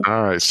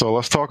All right, so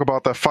let's talk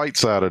about that fight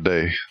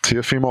Saturday.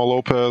 Teofimo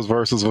Lopez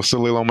versus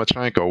Vasily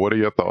Lomachenko. What are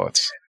your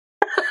thoughts?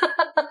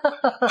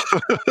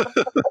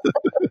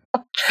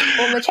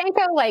 Well,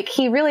 Lomachenko, like,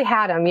 he really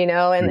had him, in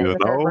the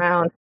third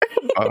round.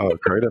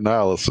 Great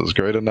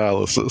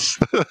analysis.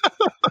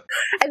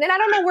 And then I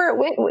don't know where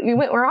it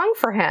went wrong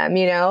for him,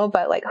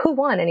 but like, who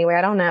won anyway?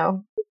 I don't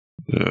know.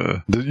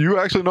 Yeah. Did you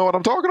actually know what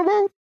I'm talking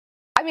about?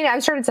 I mean,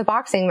 I'm sure it's a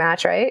boxing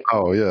match, right?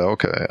 Oh, yeah.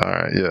 Okay. All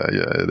right. Yeah,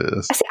 it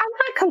is. See, I'm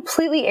not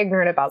completely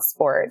ignorant about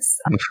sports.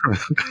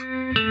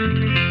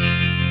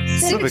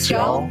 Civics,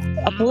 y'all.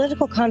 A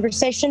political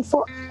conversation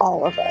for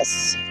all of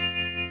us.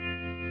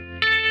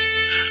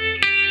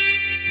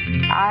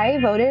 I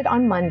voted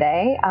on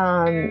Monday.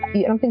 I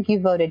don't think you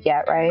voted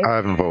yet, right? I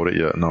haven't voted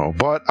yet, no.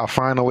 But I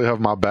finally have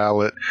my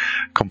ballot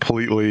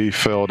completely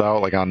filled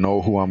out. Like, I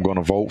know who I'm going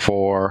to vote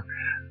for.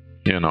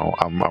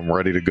 I'm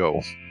ready to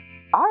go.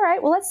 All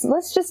right. Well,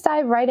 let's just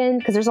dive right in,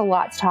 because there's a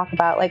lot to talk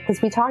about. Like, because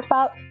we talked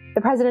about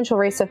the presidential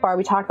race so far.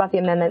 We talked about the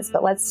amendments,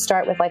 but let's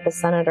start with like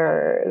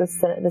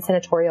the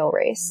senatorial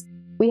race.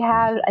 We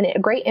had a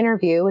great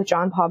interview with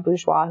John Paul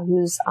Bourgeois,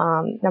 who's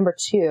number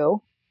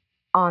 2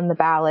 on the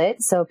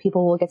ballot, so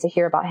people will get to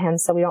hear about him.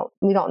 So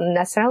we don't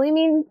necessarily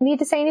need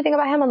to say anything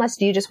about him,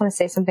 unless you just want to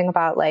say something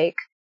about like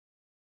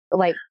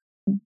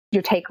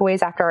your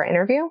takeaways after our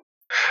interview.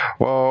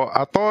 Well,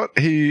 I thought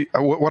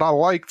what I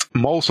liked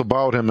most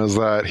about him is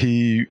that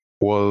he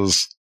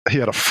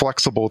had a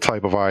flexible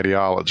type of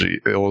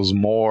ideology. It was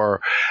more,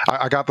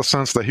 I got the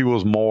sense that he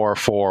was more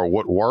for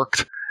what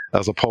worked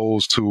as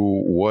opposed to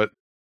what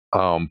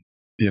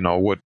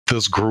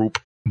this group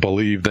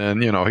believed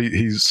in.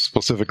 He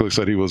specifically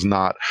said he was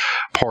not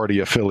party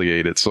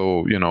affiliated.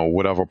 So,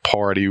 whatever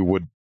party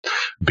would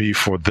be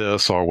for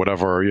this, or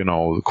whatever,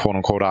 quote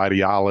unquote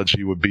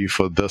ideology would be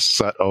for this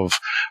set of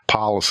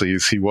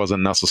policies, he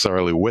wasn't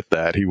necessarily with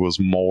that. He was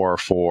more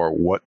for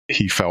what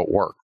he felt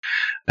worked.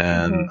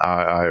 And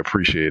I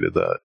appreciated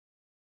that.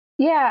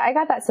 Yeah, I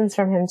got that sense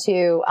from him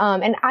too.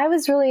 And I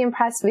was really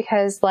impressed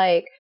because,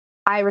 like,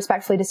 I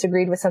respectfully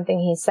disagreed with something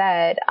he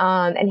said.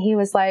 And he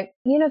was like,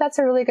 that's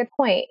a really good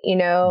point,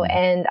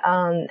 and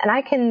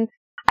I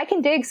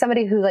can dig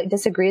somebody who like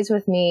disagrees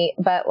with me,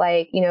 but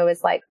like,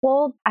 is like,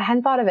 well, I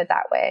hadn't thought of it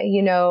that way,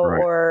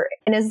 right.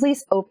 And is at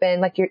least open,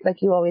 like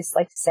you always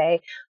like to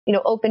say,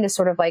 open to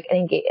sort of like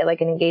an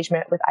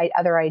engagement with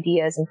other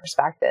ideas and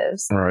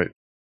perspectives. Right.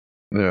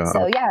 Yeah.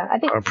 So yeah, I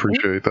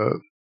appreciate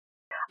that.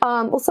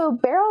 Well, so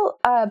Beryl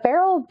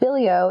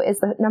Billio is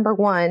the number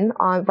 1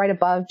 on right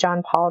above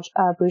John Paul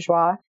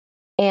Bourgeois.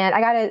 And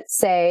I gotta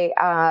say,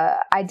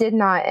 I did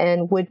not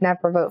and would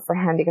never vote for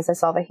him because I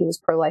saw that he was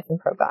pro-life and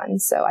pro-gun.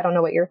 So I don't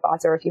know what your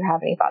thoughts are, if you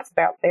have any thoughts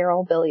about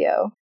Beryl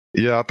Billio.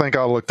 Yeah, I think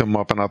I looked him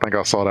up and I think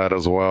I saw that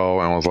as well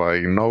and was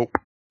like, nope,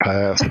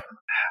 pass.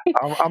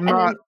 I'm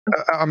not,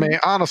 I mean,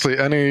 honestly,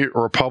 any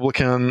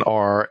Republican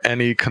or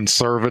any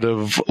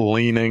conservative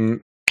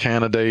leaning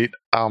candidate,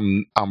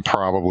 I'm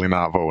probably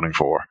not voting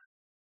for.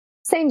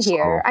 Same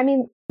here. So, I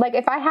mean, like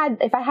if I had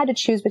to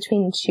choose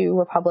between 2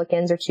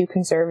 Republicans or 2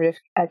 conservative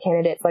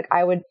candidates, like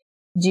I would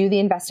do the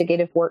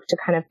investigative work to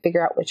kind of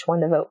figure out which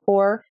one to vote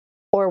for,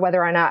 or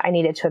whether or not I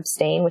needed to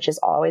abstain, which is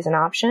always an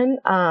option.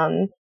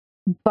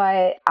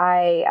 But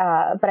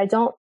I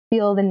don't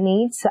feel the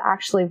need to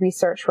actually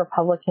research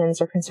Republicans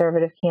or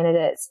conservative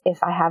candidates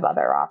if I have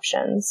other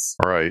options.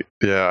 Right.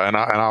 Yeah. And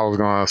I was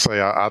going to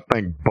say, I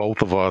think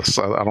both of us,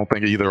 I don't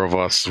think either of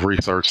us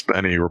researched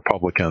any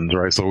Republicans,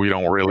 right? So we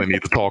don't really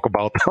need to talk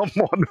about them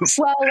on this.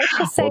 Well, let's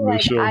just say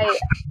like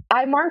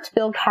I marked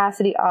Bill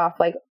Cassidy off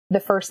like the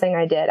first thing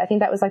I did. I think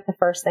that was like the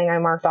first thing I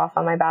marked off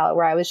on my ballot,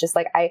 where I was just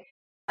like, I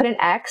put an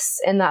X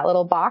in that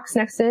little box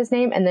next to his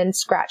name and then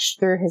scratched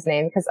through his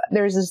name, because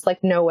there's just like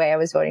no way I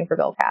was voting for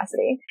Bill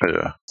Cassidy.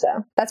 Yeah. So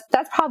that's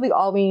probably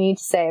all we need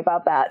to say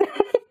about that.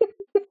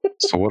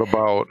 So what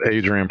about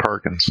Adrian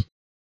Perkins?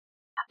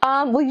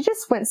 Well, you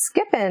just went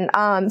skipping.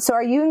 So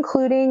are you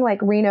including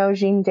like Reno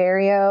Jean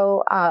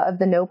Dario of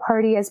the No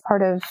Party as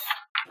part of?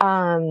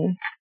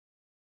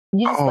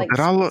 Did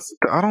I look?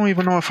 I don't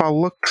even know if I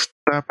looked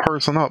that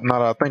person up now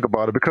that I think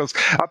about it, because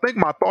I think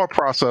my thought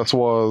process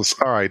was,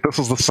 all right, this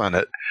is the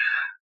Senate.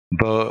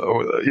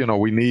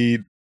 We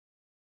need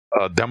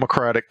a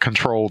Democratic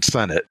controlled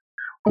Senate.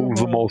 Who's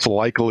the most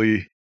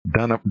likely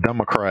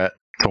Democrat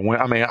to win?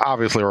 I mean,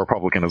 obviously a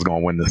Republican is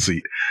going to win this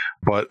seat,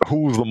 but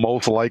who's the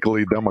most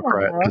likely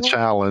Democrat to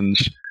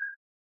challenge?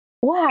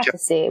 We'll have to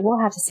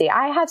see.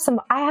 I have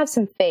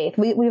some faith.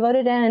 We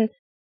voted in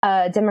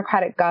a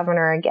Democratic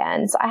governor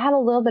again, so I have a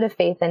little bit of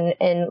faith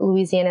in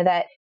Louisiana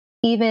that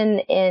even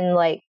in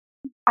like,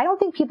 I don't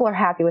think people are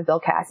happy with Bill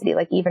Cassidy,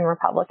 like even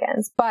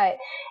Republicans. But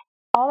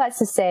all that's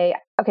to say,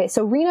 okay,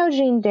 so Reno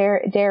Jean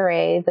Dare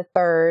the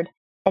third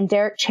and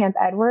Derek Champ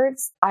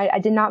Edwards, I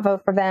did not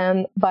vote for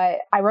them,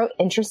 but I wrote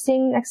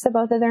interesting next to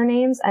both of their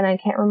names, and I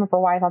can't remember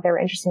why I thought they were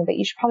interesting, but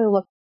you should probably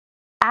look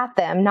at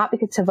them, not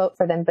because to vote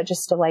for them, but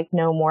just to like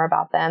know more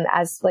about them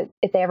as like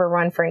if they ever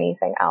run for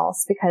anything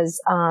else,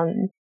 because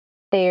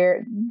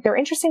they're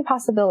interesting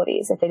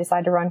possibilities if they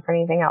decide to run for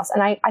anything else.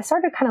 And I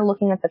started kind of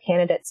looking at the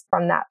candidates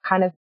from that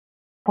kind of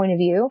point of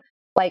view,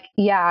 like,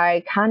 yeah,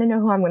 I kind of know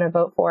who I'm going to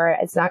vote for.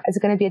 It's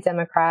going to be a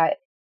Democrat.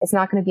 It's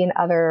not going to be an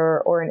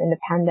other or an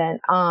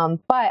independent.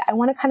 But I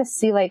want to kind of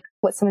see like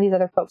what some of these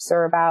other folks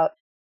are about.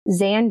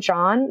 Zan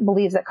John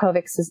believes that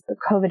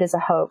COVID is a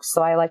hoax.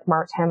 So I like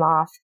marked him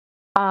off.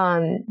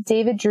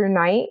 David Drew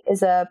Knight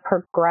is a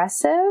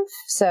progressive.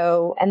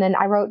 So, and then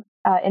I wrote,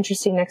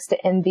 interesting next to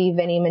MV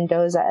Vinny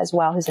Mendoza as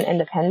well, who's an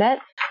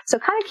independent. So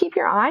kind of keep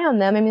your eye on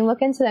them. I mean,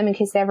 look into them in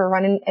case they ever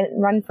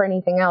run for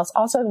anything else.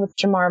 Also with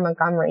Jamar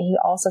Montgomery, he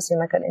also seemed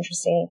like an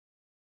interesting,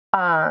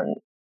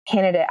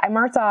 candidate. I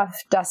marked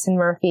off Dustin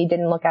Murphy,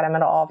 didn't look at him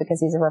at all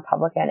because he's a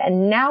Republican.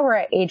 And now we're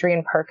at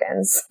Adrian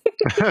Perkins.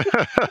 So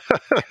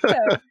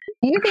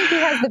you think he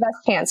has the best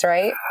chance,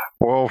 right?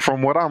 Well,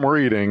 from what I'm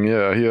reading,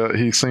 yeah,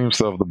 he seems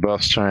to have the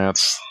best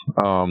chance.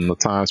 The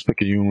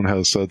Times-Picayune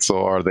has said so,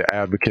 or the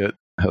Advocate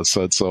has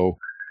said so.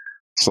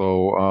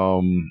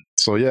 So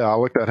yeah, I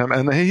looked at him,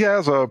 and he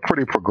has a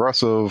pretty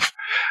progressive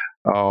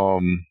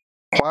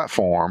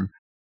platform.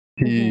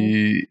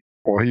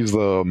 He's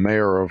the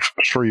mayor of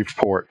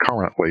Shreveport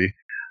currently.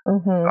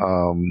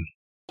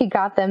 He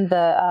got them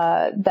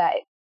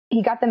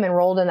he got them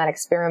enrolled in that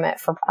experiment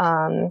for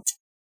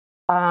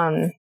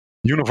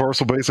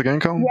universal basic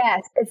income.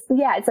 Yes,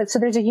 it's like, so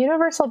there's a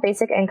universal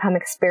basic income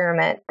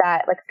experiment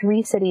that like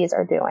 3 cities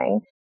are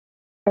doing,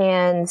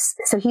 and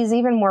so he's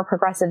even more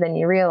progressive than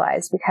you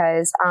realize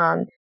because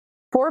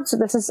Forbes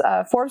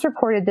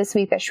reported this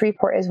week that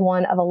Shreveport is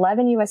one of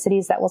 11 U.S.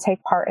 cities that will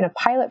take part in a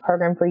pilot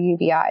program for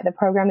UBI. The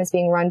program is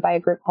being run by a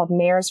group called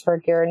Mayors for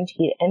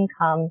Guaranteed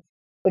Income,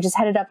 which is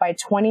headed up by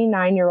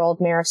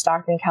 29-year-old Mayor of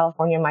Stockton,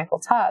 California, Michael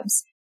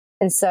Tubbs.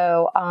 And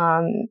so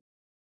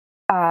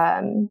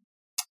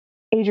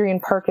Adrian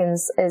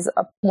Perkins is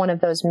one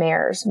of those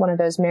mayors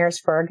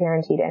for a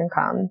guaranteed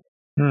income,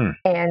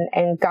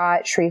 and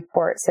got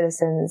Shreveport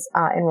citizens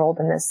enrolled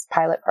in this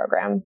pilot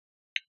program.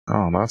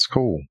 Oh, that's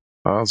cool.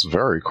 That's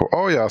very cool.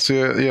 Oh yeah, see,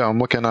 yeah, I'm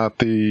looking at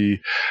the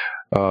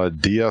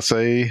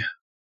DSA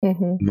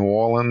New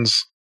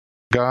Orleans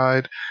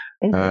guide,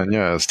 and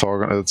yeah,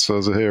 it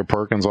says it here.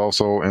 Perkins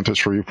also entered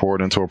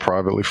Shreveport into a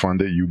privately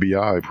funded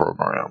UBI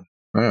program.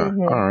 Yeah,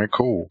 all right,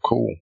 cool.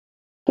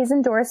 He's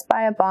endorsed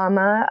by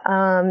Obama,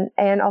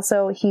 and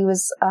also he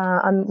was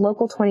on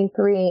Local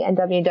 23 and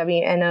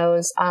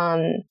WWNO's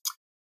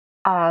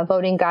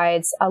voting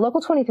guides.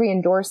 Local 23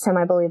 endorsed him,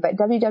 I believe, but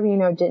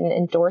WWNO didn't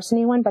endorse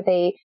anyone, but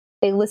they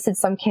listed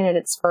some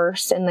candidates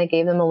first and they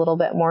gave them a little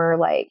bit more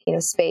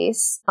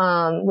space,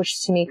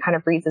 which to me kind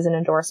of reads as an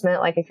endorsement.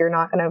 Like if you're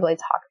not going to really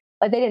talk,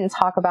 like they didn't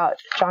talk about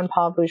Jean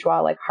Paul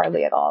Bourgeois like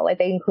hardly at all. Like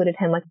they included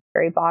him like at the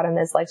very bottom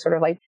as like sort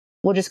of like,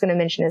 we're just going to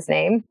mention his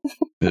name.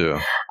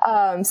 Yeah.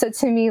 So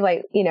to me,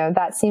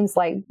 that seems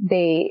like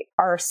they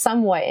are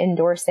somewhat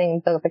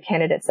endorsing the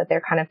candidates that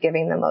they're kind of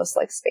giving the most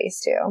like space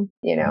to,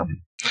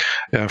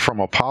 And from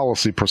a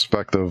policy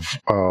perspective,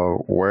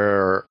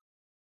 where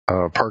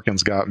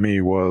Perkins got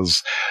me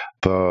was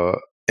the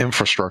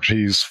infrastructure.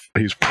 He's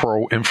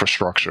pro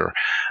infrastructure,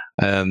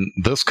 and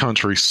this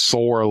country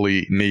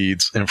sorely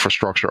needs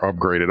infrastructure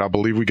upgraded. I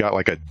believe we got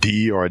like a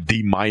D or a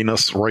D-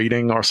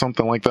 rating or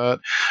something like that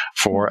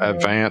for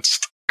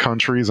advanced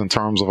countries in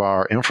terms of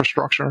our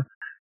infrastructure.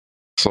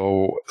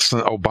 So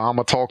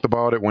Obama talked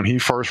about it when he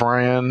first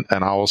ran,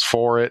 and I was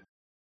for it.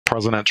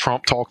 President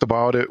Trump talked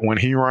about it when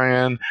he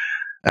ran,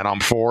 and I'm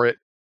for it.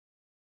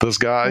 This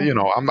guy,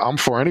 I'm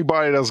for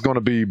anybody that's going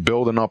to be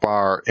building up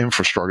our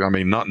infrastructure. I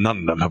mean, none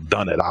of them have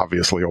done it.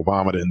 Obviously,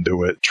 Obama didn't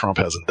do it. Trump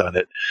hasn't done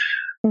it.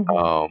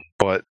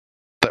 But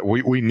that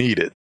we need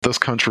it. This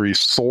country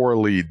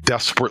sorely,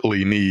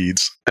 desperately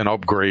needs an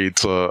upgrade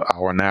to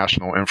our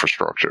national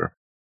infrastructure.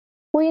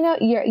 Well,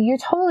 you're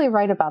totally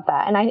right about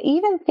that. And I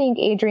even think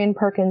Adrian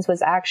Perkins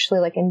was actually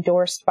like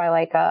endorsed by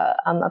like a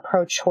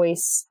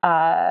pro-choice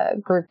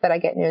group that I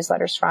get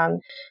newsletters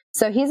from.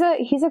 So he's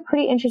a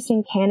pretty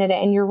interesting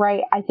candidate. And you're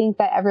right. I think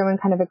that everyone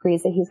kind of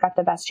agrees that he's got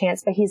the best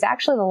chance, but he's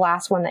actually the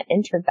last one that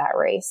entered that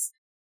race.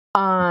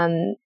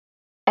 And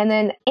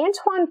then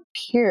Antoine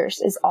Pierce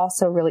is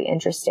also really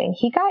interesting.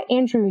 He got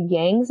Andrew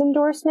Yang's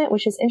endorsement,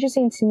 which is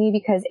interesting to me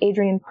because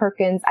Adrian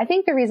Perkins, I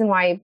think the reason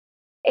why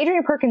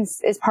Adrian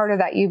Perkins is part of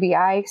that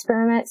UBI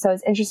experiment. So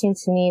it's interesting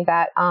to me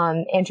that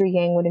Andrew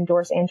Yang would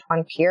endorse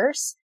Antoine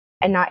Pierce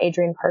and not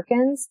Adrian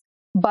Perkins.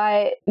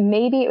 But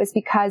maybe it was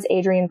because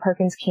Adrian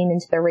Perkins came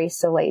into the race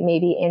so late.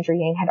 Maybe Andrew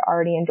Yang had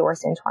already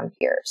endorsed Antoine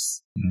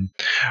Pierce.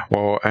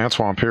 Well,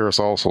 Antoine Pierce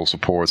also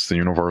supports the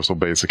universal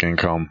basic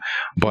income.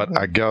 But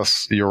I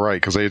guess you're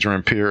right, because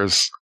Adrian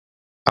Perkins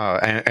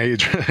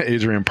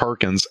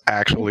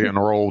actually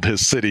enrolled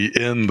his city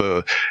in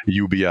the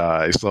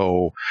UBI.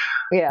 So,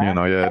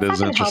 it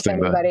is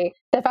interesting.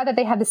 The fact that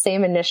they have the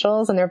same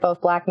initials and they're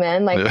both black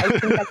men, I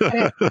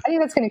think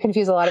that's going to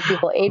confuse a lot of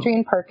people.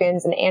 Adrian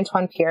Perkins and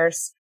Antoine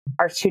Pierce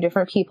are 2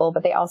 different people,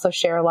 but they also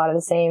share a lot of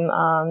the same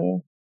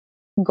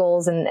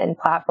goals and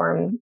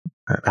platform.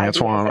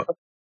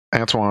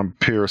 Antoine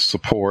Pierce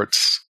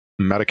supports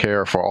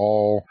Medicare for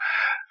all.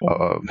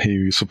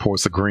 He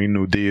supports the Green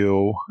New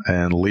Deal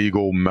and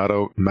legal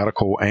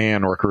medical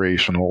and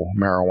recreational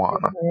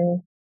marijuana.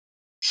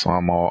 So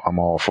I'm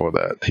all for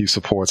that. He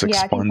supports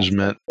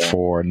expungement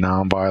for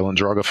nonviolent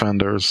drug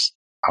offenders.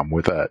 I'm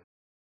with that.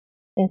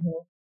 Mm-hmm.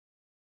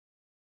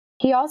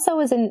 He also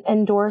was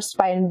endorsed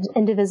by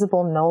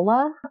Indivisible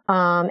NOLA,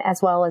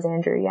 as well as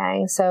Andrew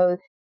Yang. So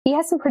he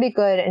has some pretty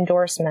good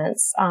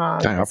endorsements.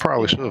 Dang, I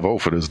probably should vote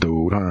for this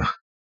dude, huh?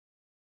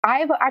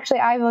 I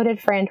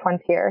voted for Antoine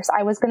Pierce.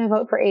 I was going to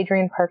vote for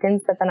Adrian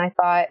Perkins, but then I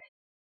thought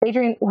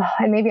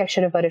and maybe I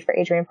should have voted for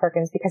Adrian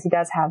Perkins because he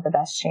does have the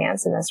best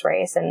chance in this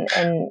race. And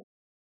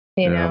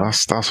you know,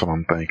 that's what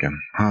I'm thinking.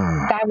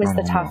 That was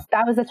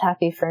the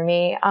toughie for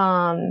me.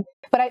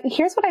 But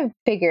here's what I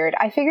figured.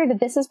 I figured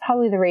that this is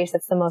probably the race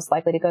that's the most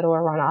likely to go to a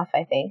runoff,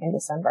 I think, in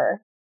December.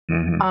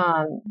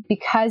 Mm-hmm.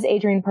 Because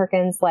Adrian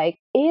Perkins,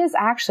 is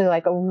actually,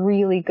 a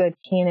really good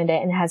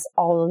candidate and has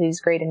all of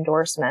these great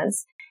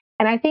endorsements.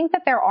 And I think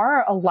that there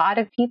are a lot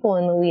of people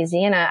in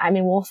Louisiana. I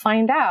mean, we'll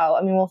find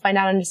out. We'll find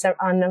out on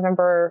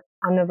November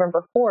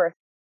 4th.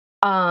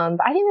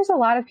 But I think there's a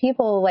lot of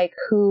people,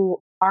 who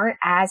aren't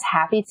as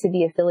happy to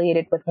be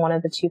affiliated with one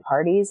of the two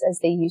parties as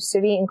they used to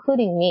be,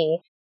 including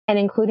me and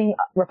including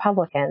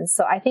Republicans.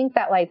 So I think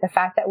that the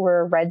fact that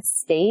we're a red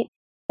state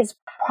is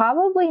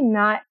probably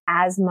not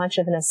as much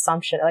of an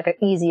assumption, an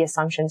easy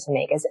assumption to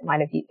make as it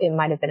might have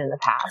been in the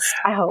past.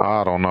 I hope.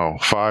 I don't know.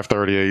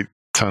 538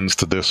 tends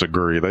to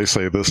disagree. They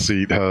say this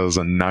seat has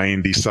a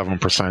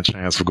 97%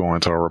 chance of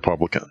going to a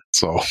Republican.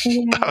 So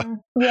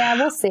yeah,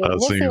 we'll see. That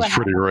seems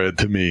pretty red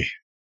to me.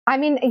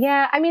 And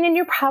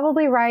you're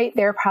probably right.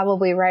 They're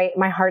probably right.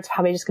 My heart's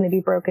probably just going to be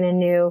broken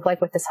anew,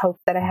 with this hope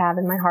that I have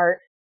in my heart.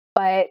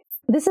 But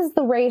this is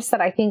the race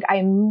that I think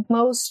I'm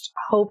most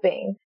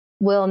hoping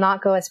will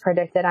not go as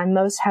predicted. I'm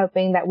most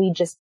hoping that we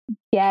just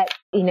get,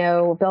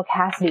 Bill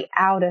Cassidy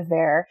out of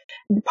there.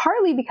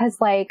 Partly because,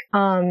 I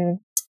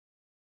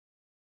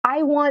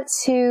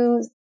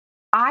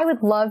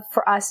would love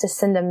for us to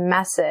send a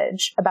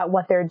message about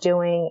what they're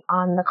doing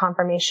on the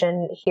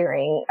confirmation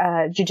hearing,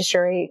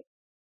 Judiciary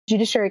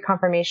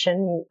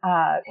Confirmation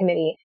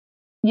Committee.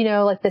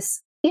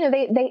 This.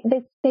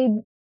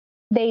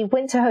 They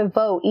went to a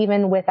vote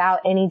even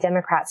without any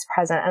Democrats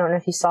present. I don't know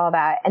if you saw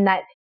that, and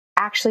that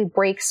actually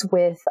breaks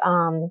with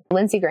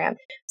Lindsey Graham.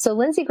 So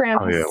Lindsey Graham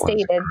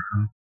stated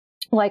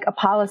a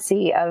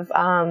policy of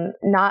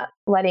not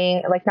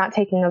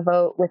taking a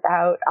vote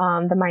without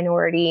the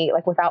minority,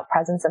 without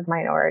presence of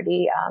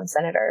minority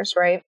senators,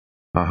 right?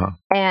 Uh-huh.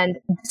 And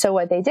so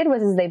what they did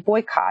was they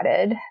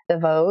boycotted the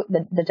vote,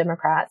 the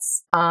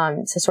Democrats,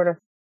 to sort of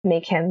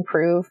make him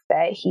prove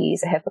that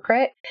he's a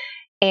hypocrite.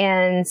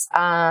 And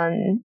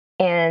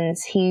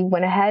he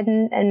went ahead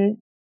and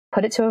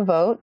put it to a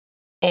vote,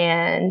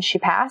 and she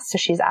passed. So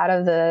she's out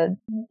of the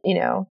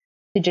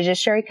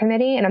Judiciary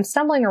Committee. And I'm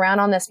stumbling around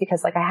on this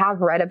because I have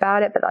read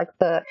about it, but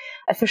the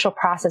official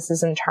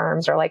processes and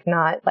terms are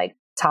not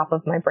top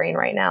of my brain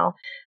right now.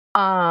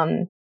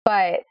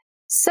 But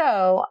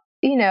so,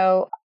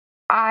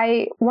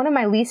 one of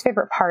my least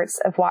favorite parts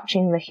of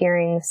watching the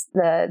hearings,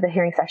 the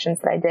hearing sessions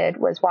that I did,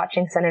 was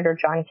watching Senator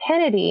John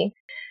Kennedy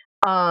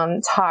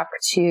talk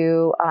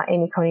to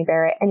Amy Coney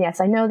Barrett. And yes,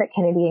 I know that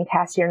Kennedy and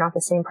Cassidy are not the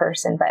same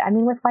person, but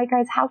with white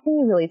guys, how can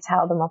you really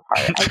tell them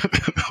apart?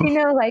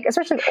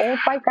 Especially old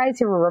white guys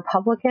who were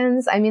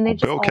Republicans. They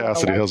just Bill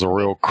Cassidy has a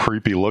real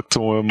creepy look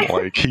to him.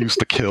 He used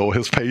to kill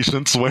his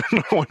patients when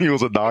he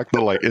was a doctor,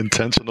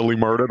 intentionally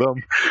murder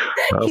them.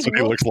 That's what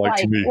he looks like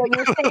to me. What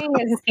you're saying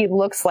is he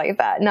looks like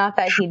that, not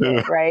that he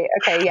did, right?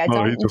 Okay, yeah.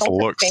 No, he just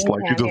looks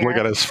like you just look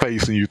at his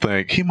face and you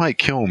think he might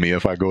kill me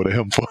if I go to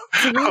him for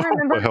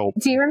help.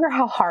 Do you remember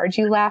how hard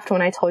you laughed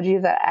when I told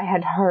you that I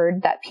had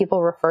heard that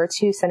people refer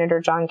to Senator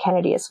John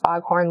Kennedy as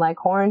Foghorn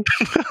Leghorn?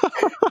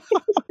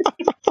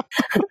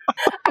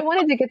 I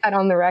wanted to get that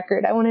on the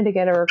record. I wanted to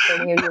get a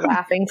recording of you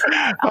laughing to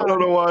that. I don't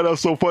know why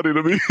that's so funny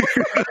to me.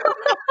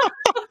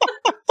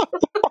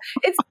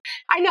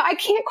 I know, I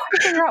can't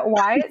quite figure out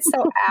why it's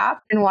so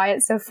apt and why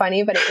it's so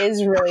funny, but it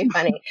is really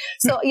funny.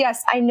 So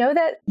yes, I know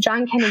that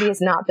John Kennedy is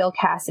not Bill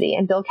Cassidy,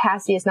 and Bill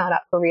Cassidy is not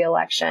up for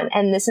re-election.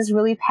 And this is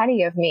really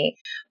petty of me,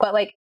 but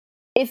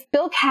if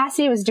Bill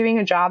Cassidy was doing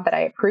a job that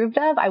I approved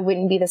of, I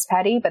wouldn't be this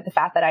petty. But the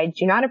fact that I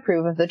do not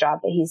approve of the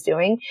job that he's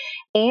doing,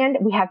 and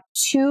we have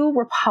 2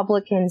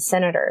 Republican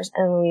senators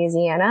in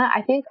Louisiana,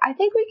 I think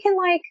we can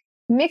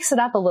mix it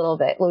up a little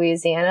bit,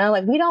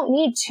 Louisiana. We don't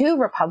need 2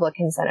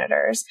 Republican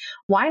senators.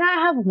 Why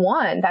not have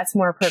 1 that's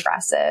more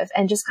progressive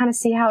and just kind of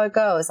see how it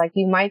goes?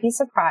 You might be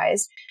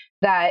surprised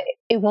that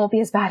it won't be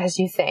as bad as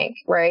you think,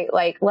 right?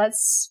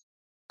 Let's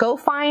go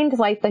find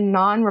the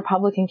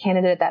non-Republican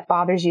candidate that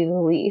bothers you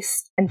the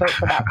least and vote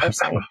for that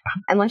person.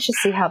 And let's just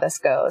see how this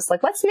goes.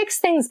 Let's mix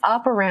things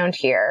up around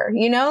here.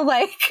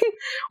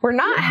 We're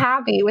not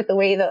happy with the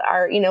way that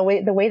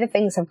the way that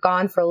things have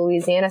gone for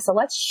Louisiana. So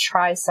let's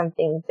try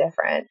something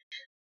different.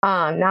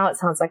 Now it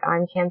sounds like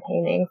I'm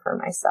campaigning for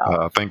myself.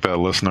 I think that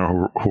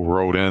listener who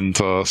wrote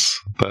into us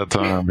that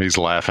time, he's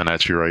laughing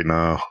at you right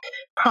now.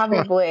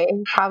 Probably.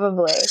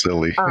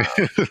 Silly.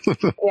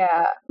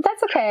 Yeah,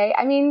 that's okay.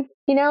 I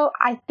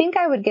think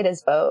I would get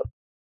his vote.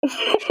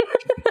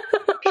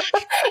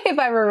 if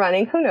I were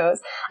running, who knows?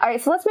 All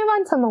right, so let's move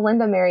on to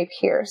Melinda Mary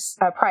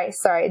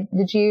Price. Sorry,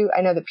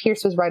 I know that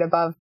Pierce was right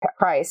above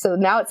Price. So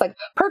now it's like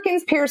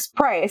Perkins, Pierce,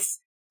 Price.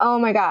 Oh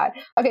my God.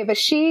 Okay, but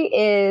she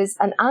is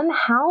an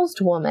unhoused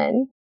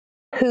woman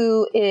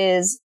who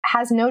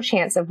has no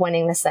chance of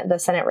winning the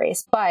Senate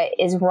race, but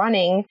is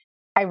running,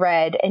 I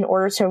read, in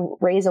order to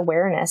raise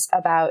awareness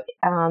about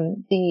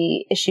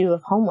the issue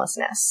of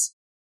homelessness.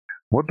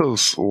 What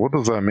does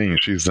that mean?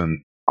 She's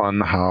an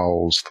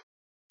unhoused.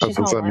 She's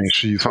does homeless. That mean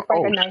she's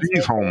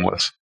she's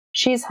homeless?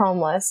 She's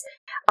homeless.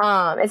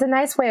 It's a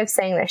nice way of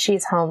saying that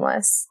she's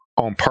homeless.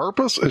 On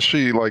purpose? Is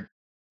she like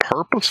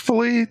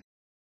purposefully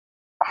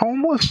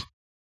homeless?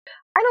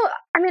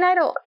 I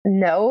don't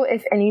know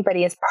if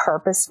anybody is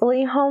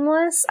purposefully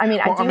homeless.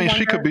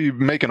 She could be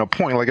making a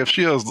point. Like if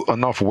she has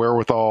enough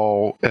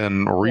wherewithal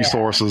and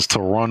resources to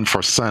run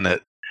for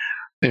Senate,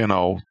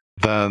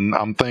 then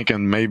I'm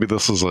thinking maybe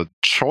this is a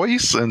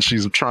choice and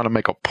she's trying to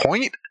make a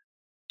point.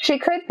 She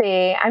could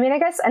be. I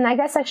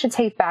guess I should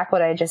take back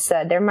what I just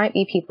said. There might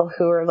be people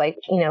who are like,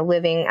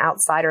 living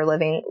outside or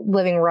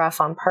living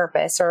rough on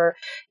purpose, or,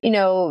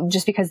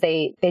 just because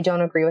they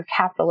don't agree with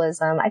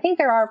capitalism. I think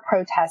there are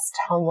protest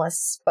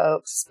homeless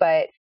folks,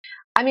 but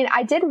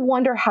I did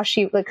wonder how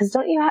she, cause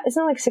isn't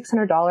it like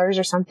 $600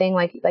 or something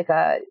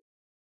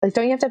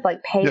don't you have to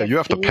pay? Yeah, you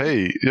have to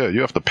pay. Yeah,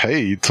 you have to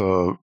pay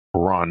to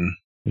run.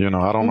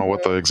 I don't know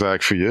what the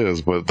exact fee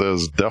is, but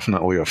there's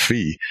definitely a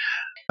fee.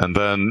 And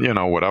then,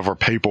 whatever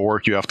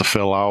paperwork you have to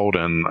fill out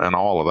and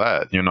all of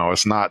that,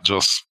 it's not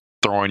just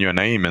throwing your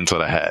name into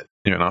the hat,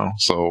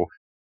 So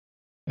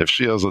if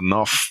she has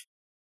enough,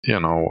 I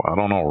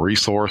don't know,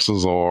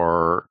 resources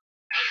or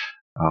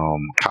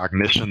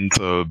cognition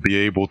to be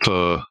able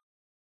to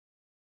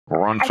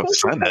run for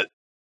Senate.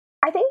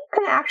 I think you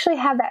can actually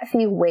have that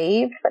fee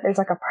waived, but there's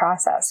a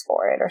process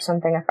for it or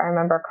something, if I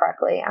remember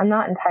correctly. I'm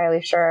not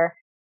entirely sure.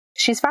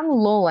 She's from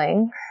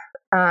Luling.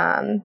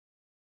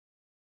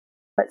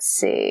 Let's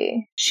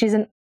see. She's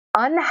an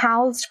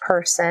unhoused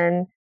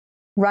person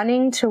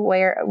running to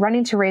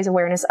raise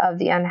awareness of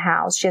the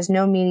unhoused. She has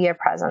no media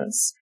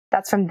presence.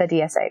 That's from the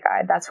DSA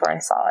guide. That's where I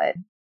saw it.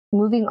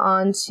 Moving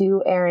on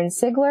to Aaron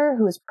Sigler,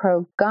 who is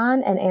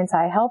pro-gun and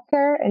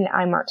anti-healthcare, and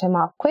I marked him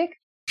off quick,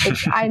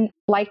 which I'm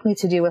likely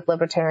to do with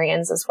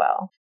libertarians as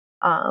well.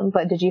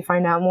 But did you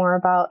find out more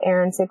about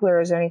Aaron Sigler,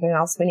 or is there anything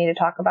else we need to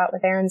talk about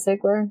with Aaron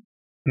Sigler?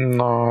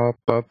 No,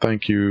 I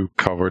think you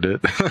covered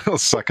it.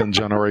 Second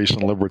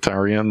generation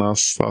libertarian.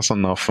 That's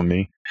enough for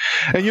me.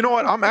 And you know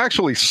what? I'm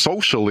actually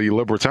socially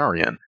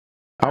libertarian.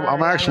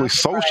 I'm actually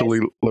socially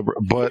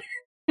liberal, but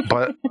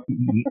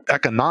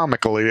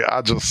economically,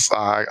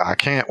 I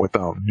can't with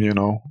them.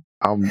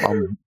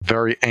 I'm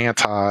very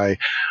anti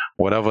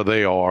whatever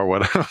they are,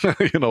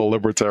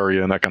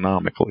 libertarian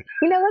economically.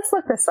 Let's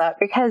look this up,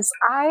 because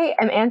I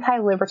am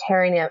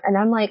anti-libertarian, and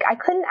I'm I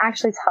couldn't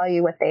actually tell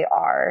you what they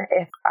are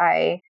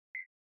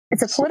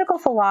It's a political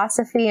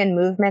philosophy and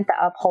movement that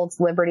upholds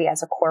liberty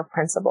as a core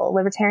principle.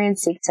 Libertarians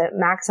seek to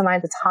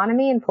maximize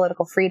autonomy and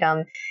political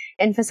freedom,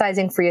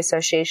 emphasizing free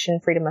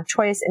association, freedom of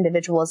choice,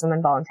 individualism,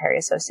 and voluntary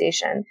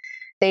association.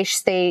 They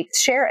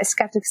share a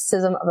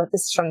skepticism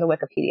this is from the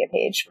Wikipedia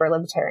page for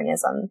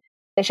libertarianism.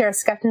 They share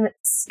a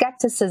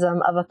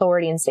skepticism of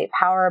authority and state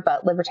power,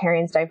 but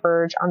libertarians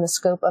diverge on the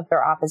scope of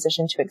their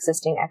opposition to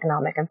existing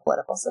economic and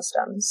political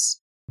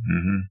systems.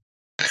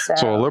 Mm-hmm.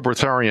 So a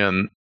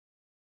libertarian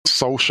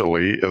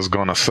socially is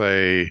going to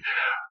say,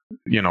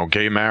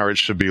 gay marriage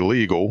should be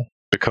legal,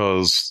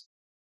 because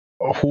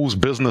whose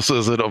business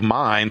is it of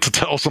mine to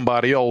tell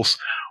somebody else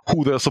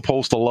who they're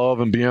supposed to love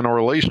and be in a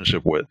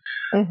relationship with?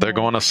 Mm-hmm. They're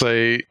going to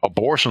say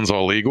abortions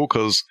are legal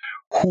because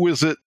who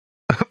is it?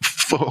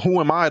 Who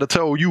am I to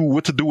tell you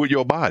what to do with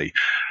your body?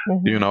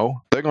 Mm-hmm.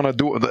 They're going to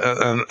do it,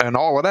 and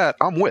all of that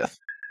I'm with.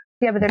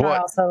 Yeah, but they're not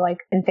also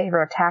in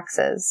favor of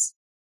taxes.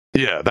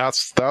 Yeah,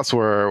 that's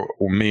where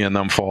me and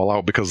them fall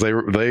out, because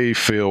they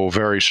feel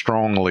very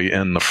strongly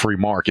in the free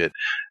market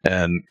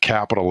and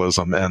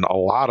capitalism, and a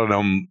lot of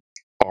them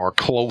are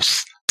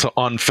close to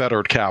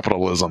unfettered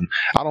capitalism.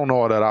 I don't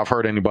know that I've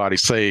heard anybody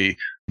say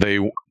they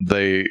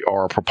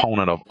are a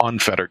proponent of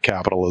unfettered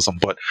capitalism,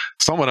 but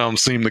some of them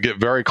seem to get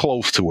very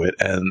close to it,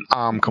 and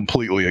I'm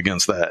completely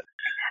against that.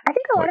 I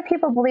think a lot of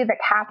people believe that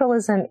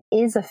capitalism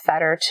is a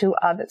fetter to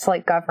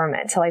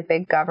government, to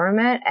big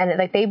government,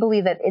 and they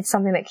believe that it's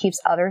something that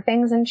keeps other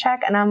things in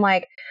check. And I'm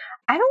I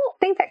don't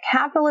think that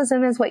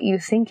capitalism is what you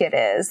think it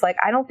is.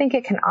 I don't think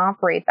it can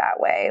operate that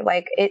way.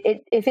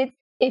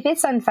 If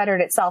it's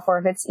unfettered itself, or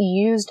if it's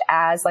used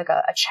as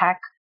a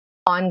check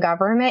on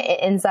government, it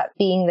ends up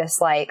being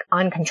this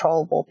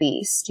uncontrollable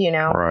beast,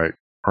 Right.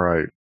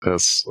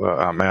 It's,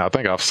 I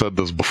think I've said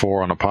this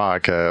before on the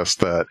podcast,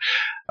 that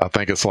I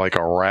think it's like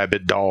a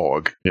rabid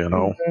dog,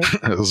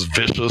 Mm-hmm. It's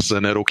vicious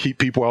and it'll keep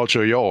people out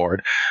your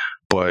yard,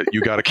 but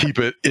you got to keep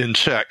it in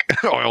check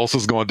or else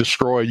it's going to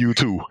destroy you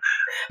too.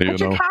 Put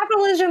your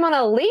capitalism on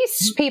a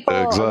leash, people.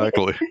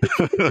 Exactly.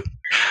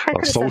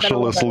 A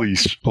socialist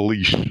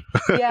leash.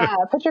 Yeah,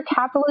 put your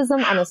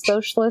capitalism on a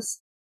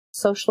socialist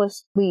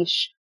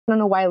leash. I don't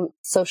know why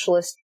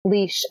socialist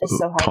leash is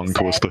so hard Tongue to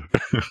say. twister.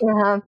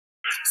 Uh-huh.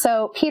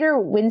 So Peter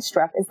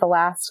Winstrup is the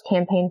last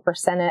campaign for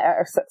Senate,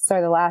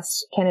 the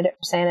last candidate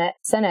for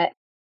Senate.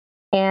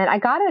 And I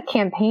got a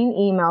campaign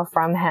email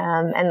from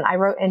him, and I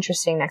wrote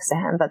interesting next to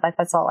him, but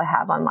that's all I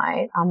have on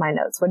my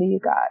notes. What do you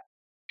got?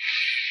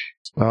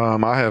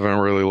 I haven't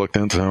really looked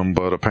into him,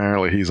 but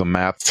apparently he's a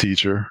math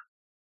teacher.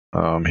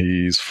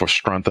 He's for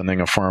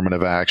strengthening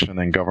affirmative action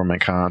in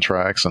government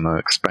contracts and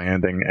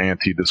expanding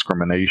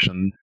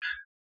anti-discrimination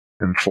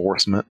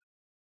enforcement.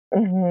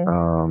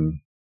 Mm-hmm.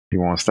 He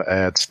wants to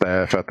add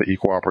staff at the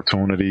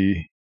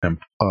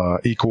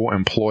Equal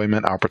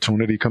Employment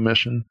Opportunity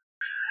Commission.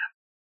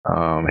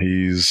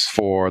 He's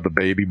for the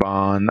baby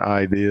bond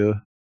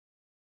idea.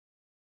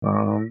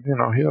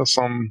 He has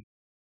some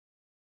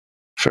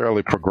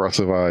fairly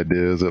progressive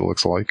ideas, it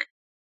looks like.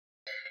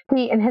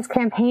 In his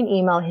campaign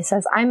email, he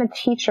says, I'm a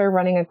teacher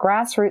running a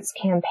grassroots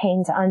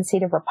campaign to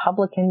unseat a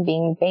Republican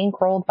being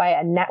bankrolled by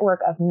a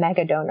network of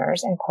mega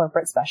donors and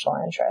corporate special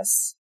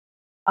interests.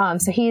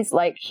 So he's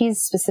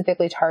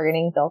specifically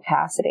targeting Bill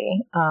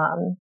Cassidy,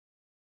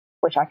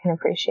 which I can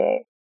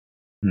appreciate.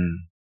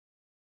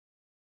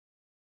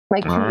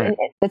 At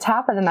the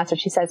top of the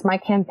message, he says, my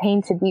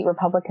campaign to beat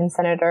Republican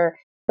Senator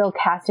Bill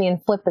Cassidy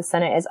and flip the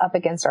Senate is up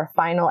against our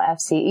final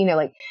FC.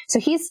 So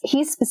he's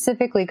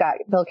specifically got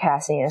Bill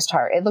Cassidy in his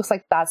chart. It looks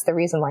like that's the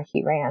reason why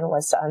he ran,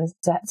 was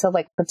to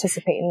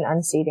participate in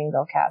unseating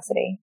Bill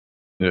Cassidy.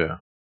 Yeah.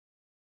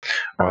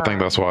 Well, I think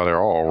that's why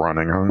they're all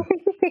running, huh?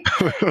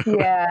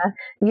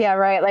 Yeah,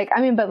 right.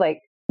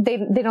 They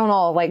don't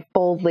all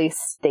boldly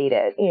state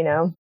it,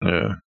 Yeah.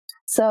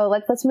 So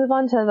let's move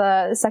on to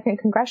the 2nd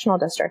Congressional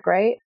District,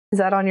 right? Is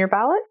that on your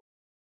ballot?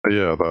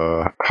 Yeah,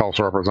 the House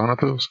of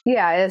Representatives.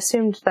 Yeah, I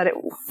assumed that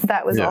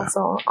was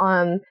also.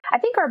 I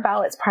think our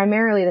ballot's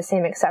primarily the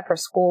same except for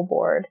school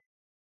board.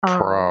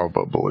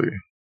 Probably.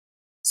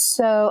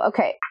 So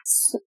okay,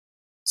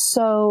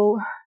 so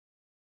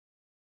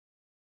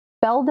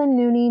Belden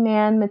Nooney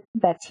Man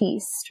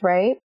Baptiste,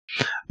 right?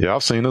 Yeah,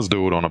 I've seen this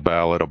dude on a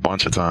ballot a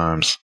bunch of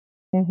times.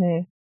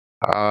 Mm-hmm.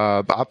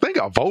 I think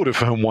I voted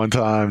for him one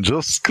time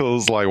just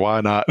because,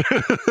 why not?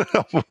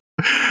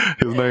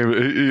 His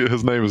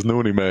name is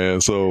Nooney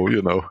Man, so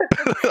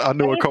I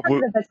knew a couple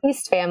of the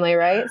Batiste family,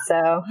 right?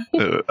 So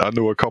I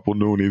knew a couple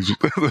Noonies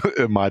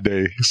in my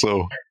day,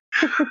 so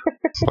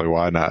it's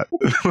why not?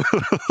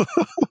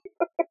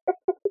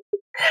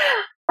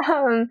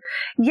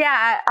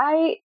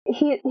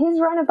 He's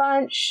run a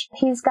bunch.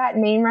 He's got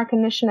name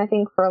recognition, I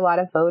think, for a lot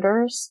of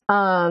voters.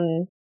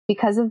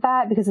 Because of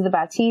the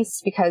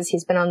Baptiste, because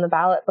he's been on the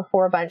ballot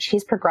before a bunch.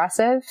 He's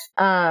progressive.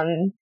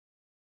 When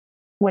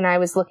I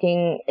was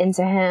looking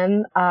into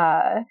him,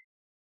 let's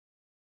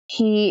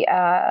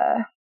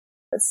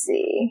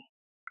see.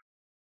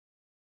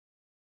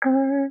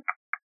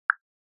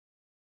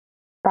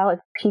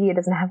 Ballotpedia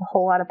doesn't have a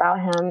whole lot about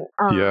him.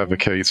 He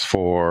advocates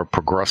for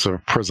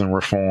progressive prison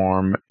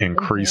reform,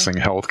 increasing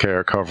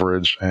healthcare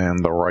coverage,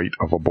 and the right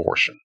of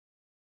abortion.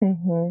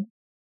 Mm-hmm.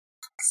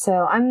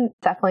 So I'm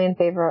definitely in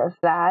favor of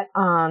that.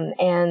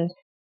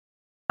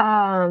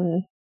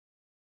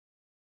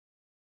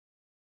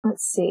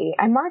 Let's see.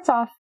 I marked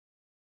off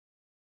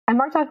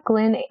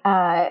Glenn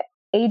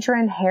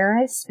Adrian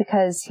Harris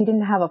because he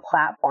didn't have a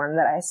platform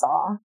that I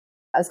saw.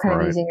 I was kind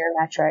of using your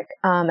metric.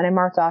 And I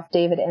marked off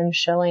David M.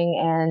 Schilling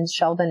and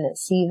Sheldon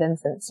C.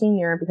 Vincent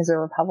Sr. because they're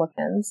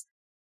Republicans.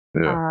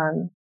 Yeah.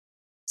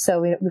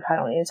 So we probably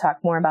don't need to talk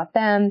more about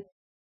them.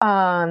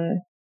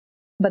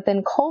 But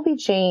then Colby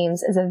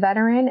James is a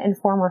veteran and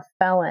former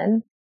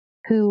felon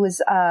who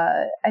was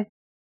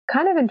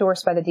kind of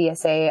endorsed by the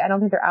DSA. I don't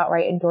think they're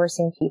outright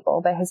endorsing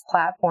people, but his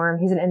platform,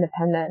 he's an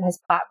independent. His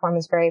platform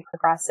is very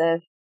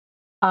progressive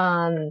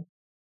and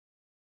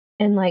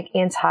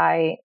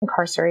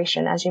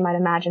anti-incarceration, as you might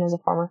imagine, as a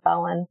former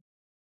felon.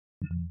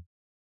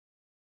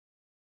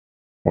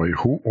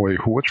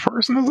 Which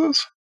person is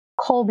this?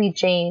 Colby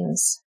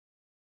James.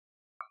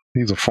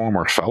 He's a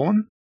former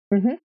felon?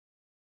 Mm-hmm.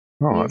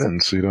 Oh, I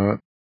didn't see that.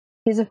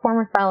 He's a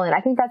former felon. I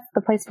think that's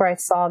the place where I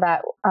saw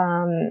that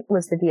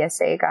was the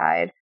DSA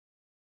guide.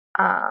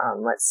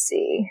 Let's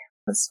see.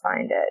 Let's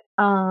find it.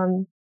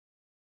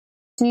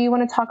 Do you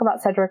want to talk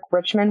about Cedric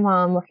Richmond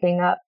while I'm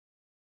looking up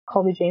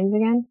Colby James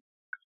again?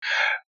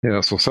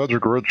 Yeah, so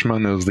Cedric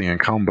Richmond is the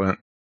incumbent.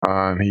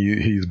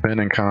 He's been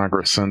in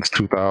Congress since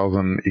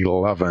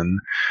 2011.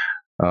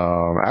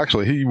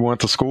 Actually, he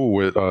went to school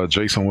with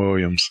Jason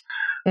Williams.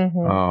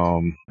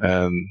 Mm-hmm.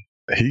 And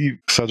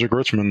Cedric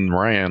Richmond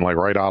ran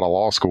right out of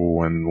law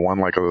school and won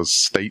a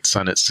state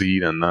Senate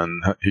seat, and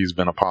then he's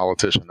been a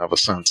politician ever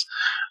since.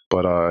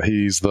 But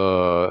he's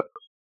the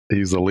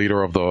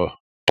leader of the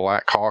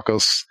Black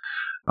Caucus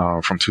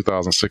from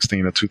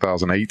 2016 to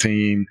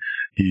 2018.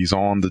 He's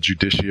on the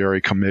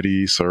Judiciary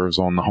Committee, serves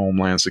on the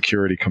Homeland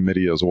Security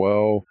Committee as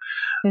well.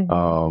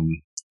 Mm-hmm.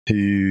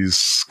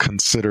 He's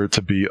considered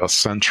to be a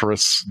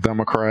centrist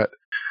Democrat.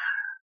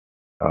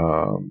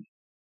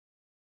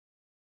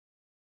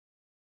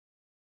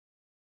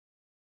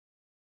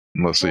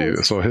 Let's see.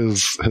 Nice. So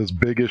his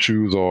big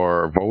issues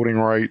are voting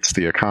rights,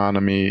 the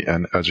economy,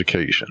 and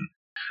education.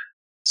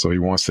 So he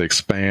wants to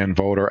expand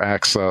voter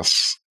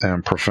access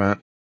and prevent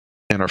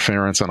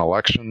interference in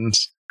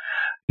elections.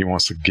 He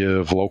wants to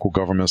give local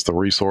governments the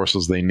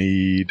resources they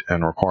need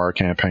and require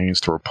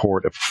campaigns to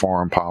report if a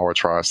foreign power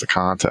tries to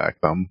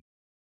contact them.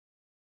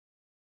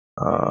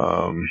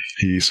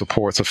 He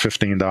supports a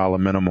 $15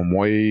 minimum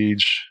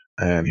wage,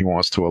 and he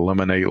wants to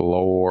eliminate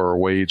lower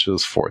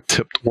wages for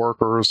tipped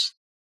workers.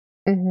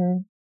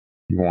 Mm-hmm.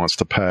 He wants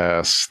to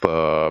pass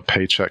the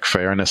Paycheck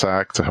Fairness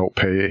Act to help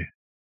pay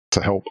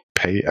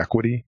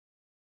equity.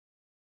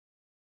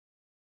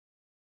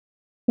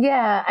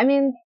 Yeah, I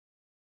mean,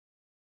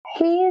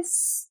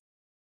 he's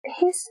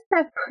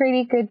done a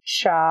pretty good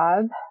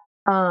job.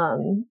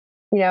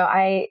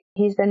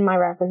 He's been my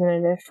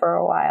representative for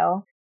a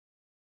while.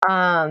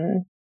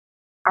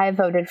 I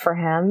voted for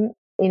him.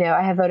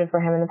 I have voted for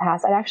him in the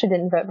past. I actually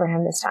didn't vote for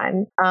him this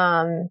time.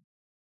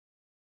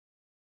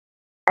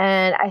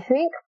 And I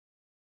think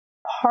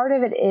part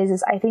of it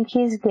is I think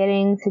he's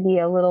getting to be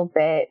a little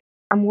bit,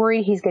 I'm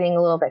worried he's getting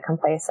a little bit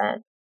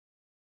complacent.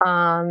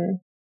 And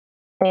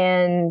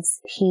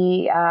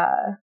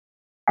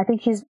I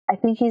think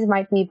he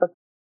might be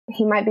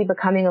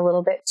becoming a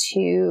little bit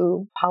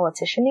too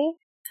politician-y.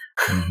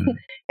 Mm-hmm.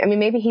 I mean,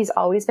 maybe he's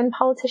always been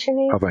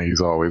politician-y. I think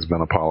he's always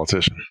been a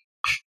politician.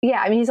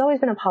 Yeah, I mean, he's always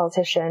been a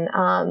politician.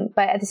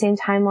 But at the same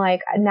time,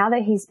 like, now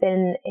that he's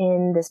been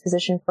in this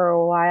position for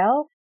a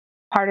while,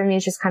 part of me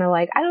is just kind of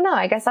like, I don't know,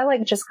 I guess I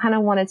just kind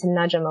of wanted to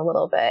nudge him a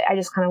little bit. I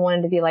just kind of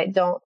wanted to be like,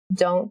 don't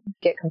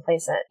get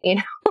complacent,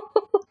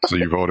 So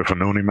you voted for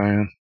Noonie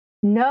Man?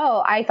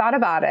 No, I thought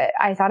about it.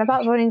 I thought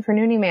about voting for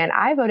Noonie Man.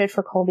 I voted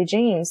for Colby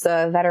James,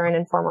 the veteran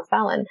and former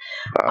felon.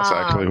 That's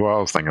actually who I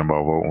was thinking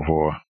about voting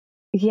for.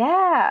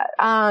 Yeah.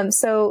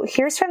 So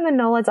here's from the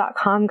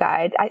NOLA.com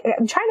guide.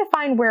 I'm trying to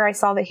find where I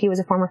saw that he was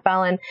a former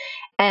felon.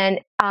 And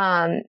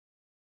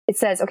it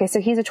says, okay,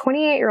 so he's a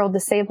 28-year-old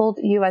disabled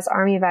U.S.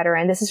 Army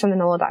veteran. This is from the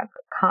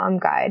NOLA.com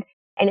guide.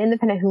 An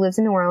independent who lives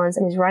in New Orleans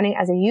and is running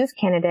as a youth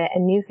candidate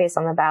and new face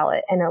on the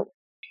ballot.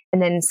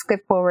 And then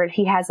skip forward,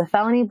 he has a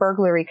felony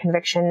burglary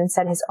conviction and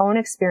said his own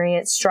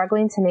experience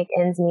struggling to make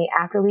ends meet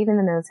after leaving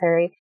the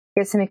military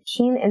gives him a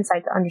keen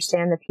insight to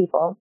understand the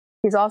people.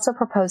 He's also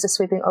proposed a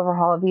sweeping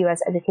overhaul of the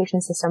U.S. education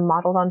system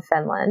modeled on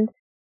Finland.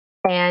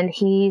 And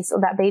he's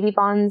that baby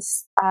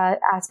bonds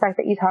aspect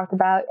that you talked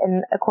about.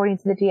 And according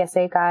to the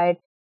DSA guide,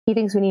 he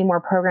thinks we need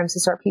more programs to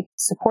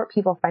support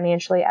people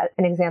financially,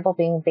 an example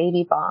being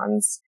baby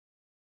bonds.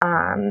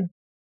 And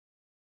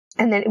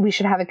then we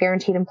should have a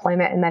guaranteed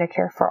employment and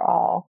Medicare for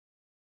all.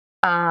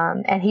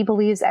 And he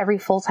believes every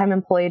full-time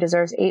employee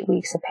deserves 8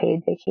 weeks of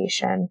paid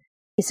vacation.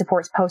 He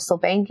supports postal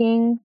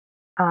banking,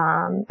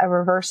 a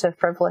reverse of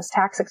frivolous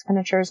tax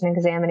expenditures, and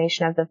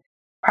examination of the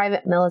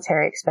private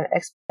military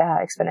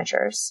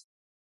expenditures.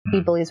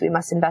 He believes we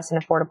must invest in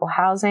affordable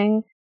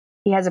housing.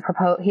 He has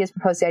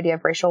proposed the idea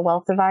of racial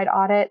wealth divide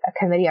audit, a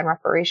committee on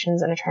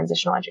reparations, and a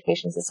transitional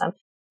education system.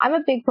 I'm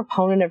a big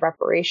proponent of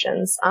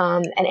reparations.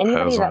 And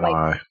anybody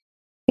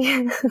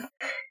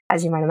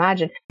as you might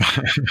imagine,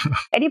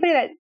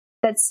 anybody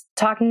that's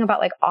talking about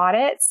like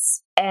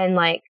audits and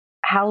like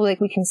how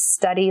like we can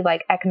study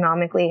like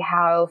economically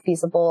how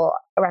feasible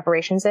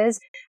reparations is.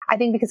 I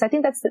think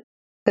that's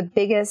the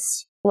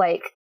biggest,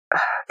 like,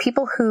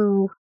 people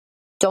who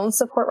don't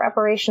support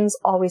reparations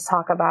always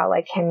talk about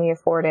like, can we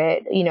afford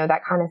it?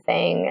 That kind of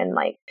thing.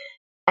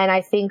 And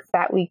I think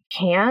that we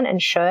can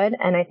and should.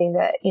 And I think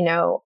that,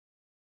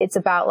 it's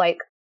about like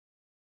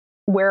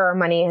where our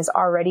money is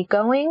already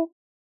going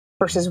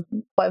versus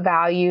what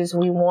values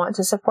we want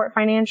to support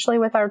financially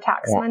with our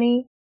tax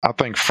money. I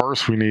think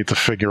first we need to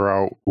figure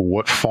out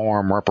what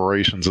form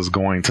reparations is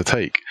going to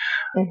take,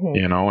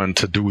 and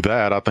to do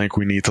that, I think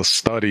we need to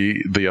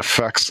study the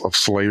effects of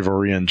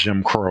slavery and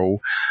Jim Crow,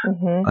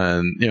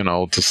 and,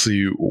 to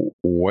see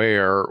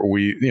where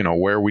we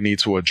need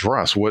to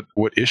address,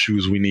 what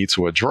issues we need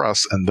to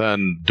address. And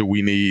then do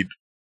we need,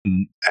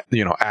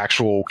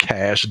 actual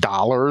cash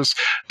dollars?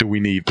 Do we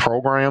need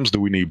programs? Do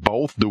we need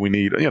both? Do we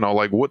need,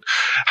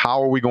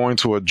 how are we going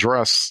to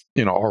address,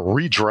 or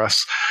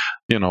redress,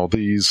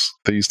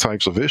 these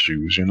types of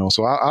issues,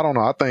 So I don't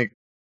know. I think,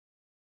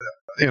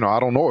 I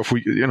don't know if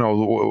we,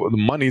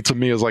 money to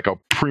me is like a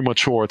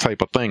premature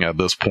type of thing at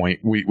this point.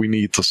 We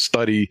need to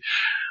study,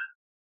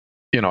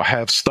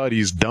 have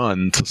studies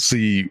done to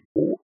see,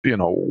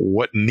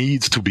 what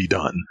needs to be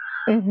done,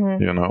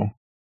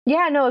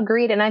 Yeah, no,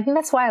 agreed. And I think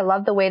that's why I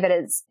love the way that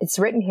it's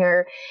written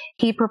here.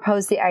 He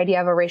proposed the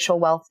idea of a racial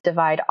wealth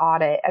divide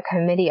audit, a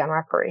committee on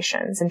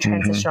reparations and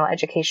transitional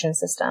education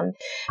system.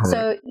 Right.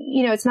 So,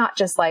 it's not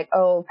just like,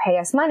 oh, pay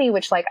us money,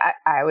 which like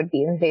I would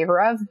be in favor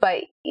of,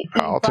 but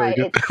I'll take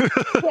it.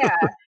 Yeah.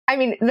 I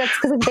mean, that's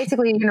because it's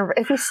basically,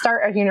 if we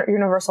start a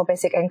universal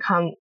basic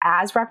income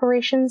as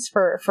reparations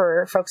for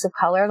folks of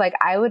color, like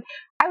I would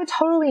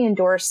totally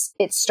endorse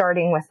it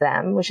starting with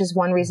them, which is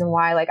one reason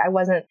why, like, I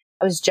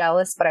was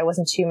jealous, but I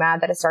wasn't too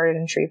mad that it started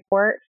in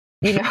Shreveport,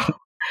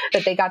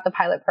 that they got the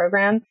pilot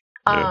program.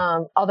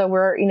 Although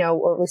we're,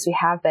 or at least we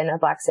have been a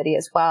Black city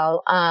as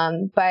well.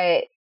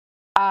 But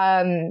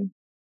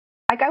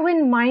like, I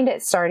wouldn't mind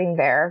it starting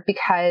there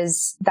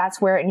because that's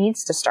where it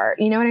needs to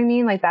start. You know what I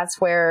mean? Like, that's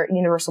where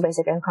universal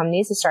basic income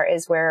needs to start,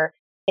 is where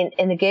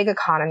in the gig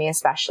economy,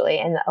 especially.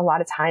 And a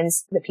lot of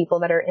times the people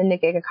that are in the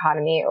gig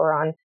economy or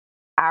on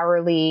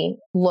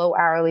low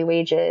hourly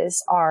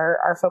wages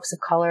are folks of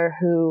color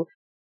who,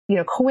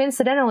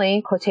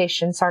 coincidentally,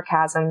 quotation,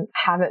 sarcasm,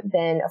 haven't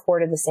been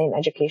afforded the same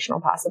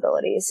educational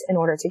possibilities in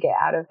order to get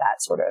out of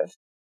that sort of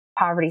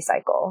poverty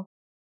cycle.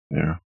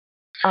 Yeah.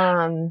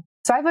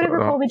 So I voted for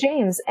Colby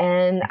James,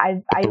 and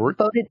I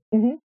voted.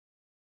 Mm-hmm.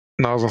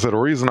 No, I was gonna say the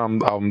reason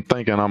I'm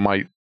thinking I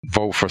might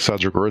vote for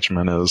Cedric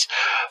Richmond is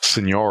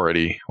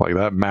seniority. Like,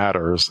 that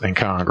matters in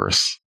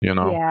Congress,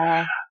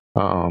 Yeah.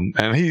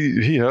 And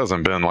he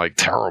hasn't been like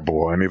terrible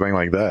or anything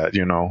like that,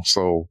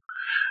 So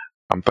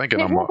I'm thinking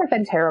he hasn't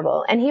been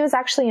terrible, and he was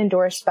actually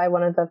endorsed by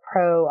one of the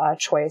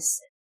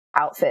pro-choice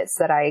outfits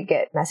that I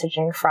get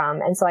messaging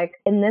from, and so like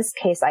in this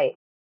case, I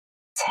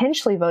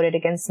intentionally voted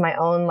against my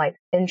own like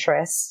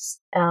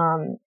interests,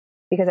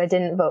 because I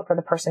didn't vote for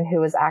the person who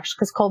was actually,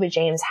 because Colby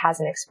James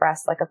hasn't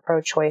expressed like a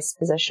pro-choice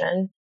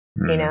position,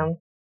 Yeah.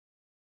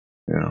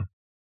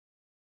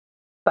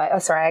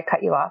 But sorry, I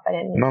cut you off. I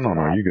didn't. No,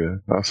 you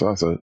good.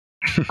 That's it.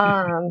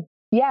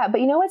 Yeah, but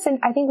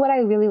I think what I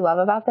really love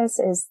about this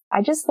is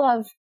I just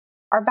love,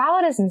 our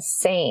ballot is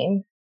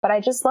insane, but I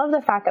just love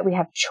the fact that we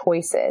have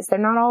choices. They're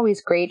not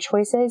always great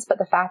choices, but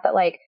the fact that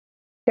like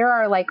there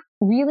are like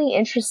really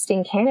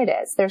interesting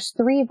candidates. There's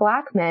 3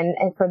 Black men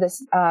for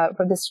this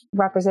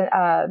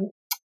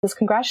this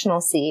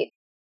congressional seat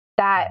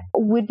that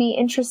would be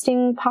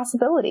interesting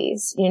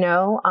possibilities.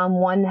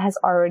 One has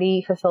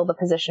already fulfilled the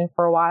position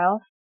for a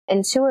while,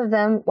 and 2 of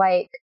them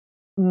like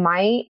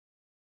might,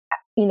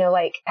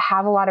 like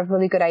have a lot of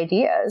really good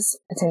ideas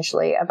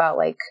potentially about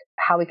like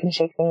how we can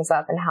shake things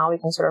up and how we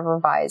can sort of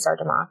revise our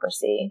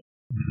democracy.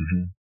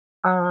 Mm-hmm.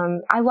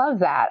 I love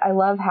that. I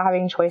love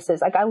having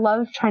choices. Like, I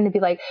love trying to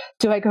be like,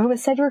 do I go with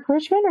Cedric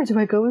Richmond or do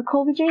I go with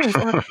Colby James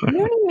or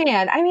Noonie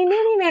Man?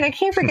 Noonie Man. I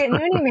can't forget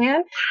Noonie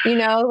Man.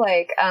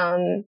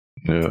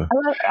 Yeah.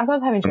 I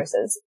love having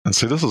choices. And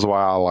see, this is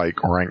why I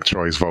like ranked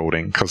choice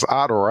voting, because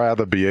I'd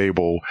rather be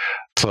able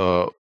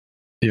to,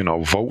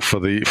 vote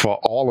for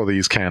all of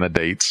these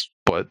candidates,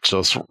 but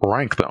just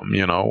rank them.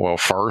 Well,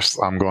 first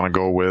I'm going to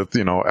go with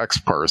X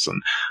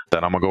person,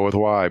 then I'm gonna go with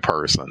Y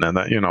person, and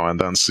then and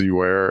then see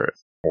where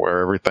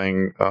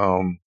everything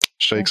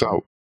shakes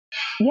out.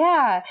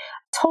 Yeah,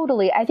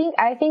 totally. I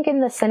think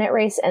in the Senate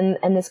race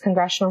and this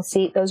congressional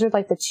seat, those are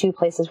like the 2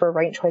 places where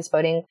ranked choice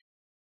voting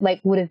like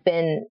would have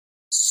been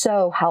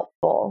so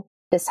helpful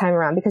this time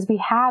around, because we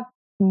have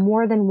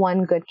more than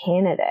one good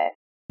candidate,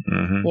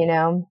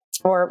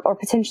 or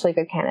potentially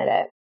good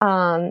candidate.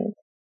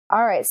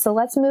 All right, so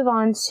let's move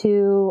on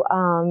to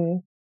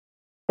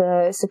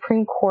the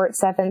Supreme Court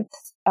Seventh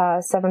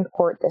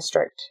Court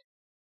District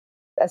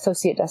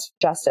Associate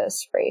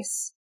Justice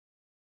race.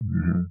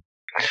 Mm-hmm.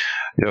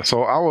 Yeah,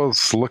 so I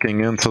was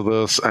looking into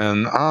this,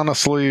 and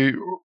honestly,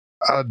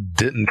 I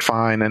didn't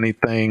find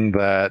anything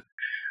that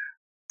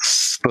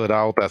stood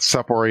out that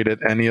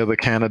separated any of the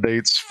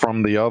candidates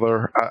from the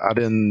other. I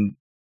didn't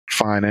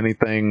find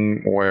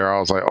anything where I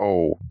was like,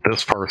 oh,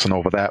 this person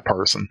over that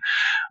person.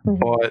 Mm-hmm.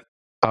 But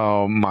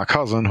my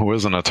cousin, who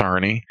is an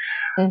attorney,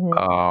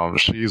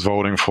 she's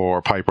voting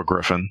for Piper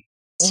Griffin.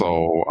 Mm-hmm.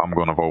 So I'm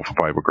going to vote for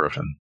Piper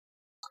Griffin.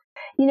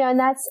 And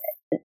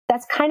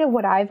that's kind of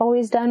what I've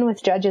always done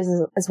with judges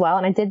as well.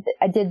 And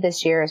I did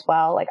this year as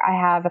well. Like, I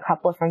have a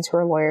couple of friends who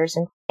are lawyers,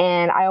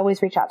 and I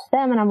always reach out to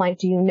them and I'm like,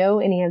 do you know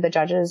any of the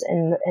judges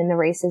in the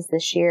races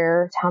this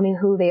year? Tell me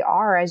who they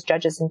are as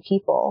judges and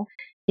people.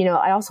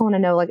 I also want to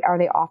know, like, are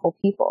they awful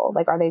people?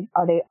 Like, are they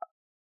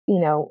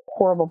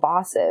horrible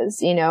bosses,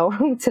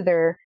 to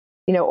their,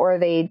 or are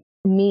they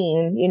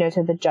mean,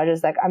 to the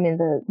judges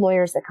the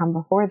lawyers that come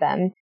before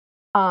them?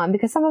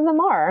 Because some of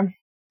them are.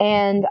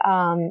 And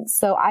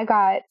so I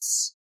got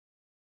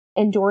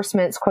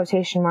endorsements,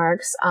 quotation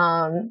marks,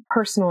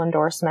 personal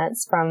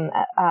endorsements from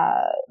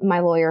my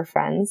lawyer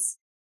friends.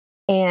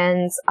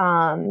 And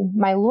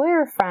my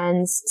lawyer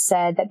friends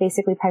said that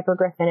basically Piper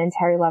Griffin and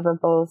Terry Love are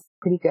both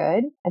pretty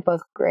good and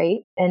both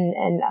great,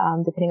 and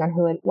depending on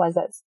who it was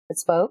that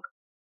spoke.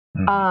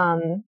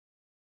 Mm-hmm.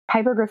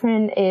 Piper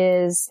Griffin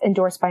is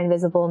endorsed by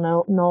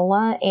Invisible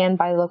NOLA and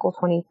by Local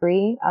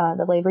 23,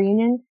 the labor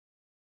union.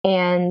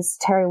 And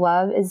Terry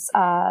Love is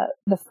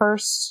the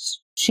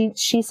first.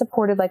 She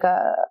supported like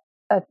a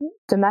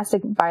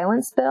domestic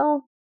violence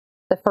bill,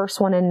 the first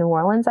one in New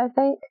Orleans, I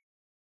think.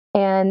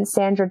 And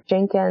Sandra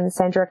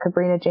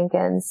Cabrina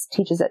Jenkins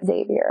teaches at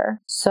Xavier.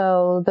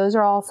 So those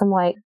are all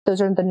those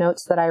are the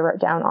notes that I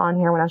wrote down on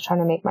here when I was trying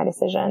to make my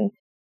decision.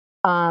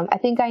 I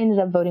think I ended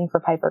up voting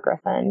for Piper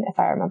Griffin, if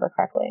I remember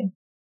correctly.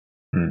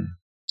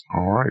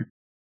 All right.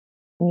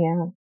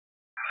 Yeah.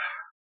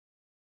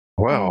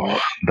 Well,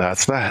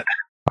 that's that.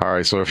 All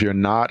right, so if you're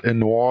not in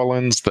New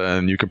Orleans,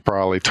 then you can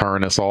probably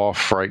turn this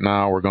off right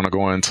now. We're going to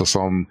go into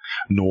some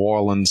New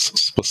Orleans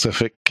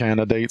specific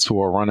candidates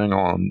who are running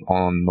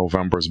on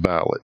November's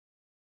ballot.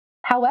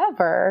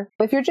 However,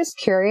 if you're just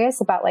curious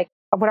about like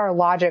what our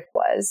logic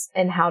was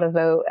and how to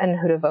vote and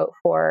who to vote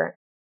for,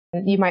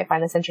 you might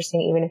find this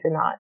interesting even if you're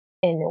not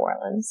in New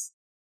Orleans.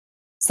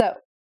 So,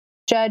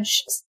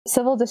 Judge,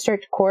 Civil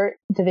District Court,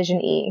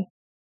 Division E.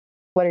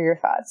 What are your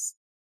thoughts?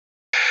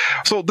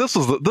 So this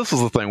is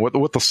the thing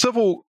with the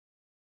civil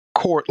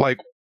court. Like,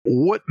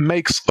 what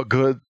makes a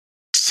good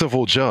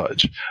civil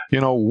judge?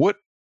 What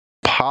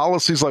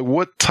policies, like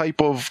what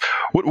type of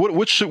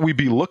what should we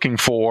be looking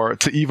for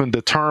to even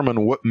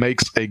determine what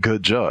makes a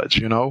good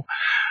judge?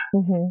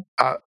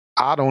 Mm-hmm.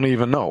 I don't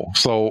even know.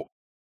 So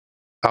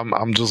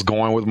I'm just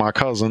going with my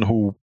cousin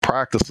who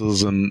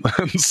practices in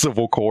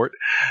civil court,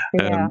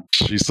 and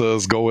she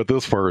says go with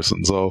this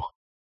person. So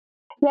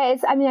yeah,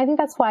 I think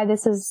that's why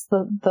this is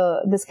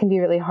this can be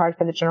really hard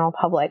for the general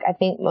public. I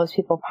think most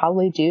people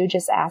probably do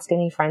just ask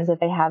any friends that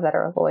they have that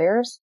are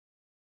lawyers.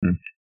 Mm.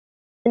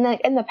 And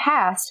like in the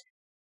past,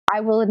 I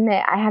will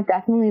admit I have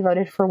definitely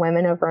voted for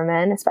women over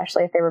men,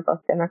 especially if they were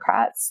both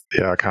Democrats.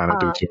 Yeah, I kind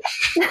of do too.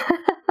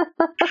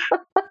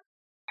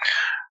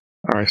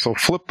 All right, so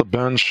flip the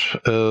bench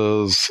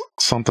is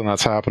something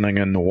that's happening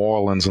in New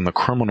Orleans in the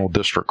criminal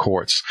district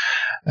courts.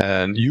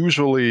 And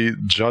usually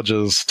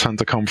judges tend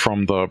to come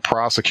from the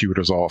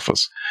prosecutor's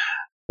office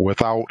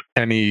without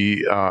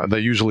any, they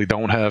usually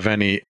don't have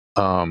any,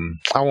 I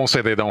won't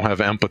say they don't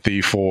have empathy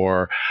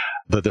for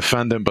the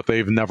defendant, but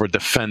they've never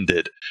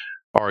defended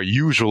or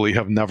usually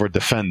have never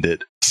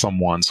defended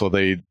someone. So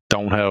they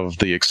don't have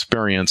the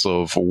experience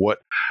of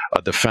what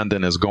a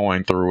defendant is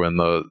going through and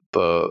the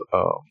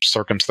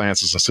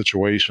circumstances and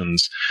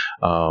situations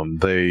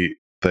they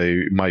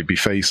might be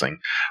facing.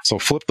 So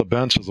flip the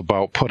bench is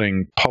about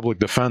putting public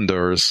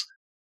defenders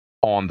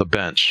on the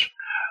bench,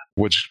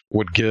 which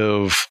would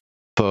give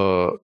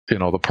the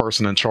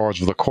person in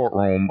charge of the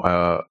courtroom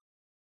a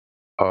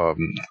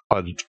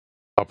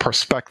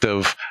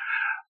perspective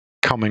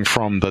coming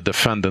from the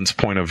defendant's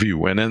point of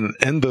view. And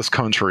in this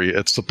country,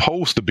 it's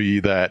supposed to be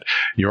that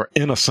you're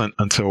innocent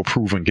until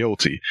proven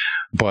guilty.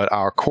 But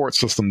our court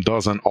system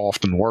doesn't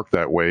often work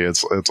that way.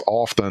 It's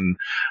often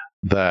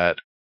that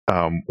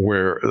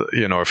where,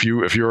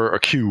 if you're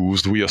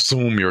accused, we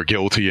assume you're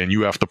guilty and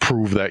you have to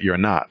prove that you're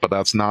not. But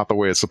that's not the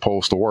way it's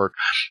supposed to work.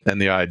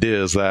 And the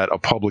idea is that a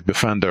public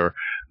defender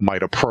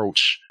might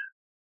approach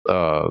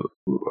criminal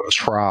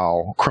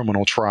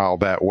trial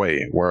that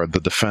way, where the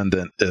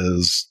defendant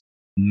is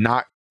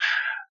not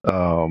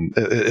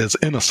is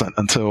innocent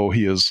until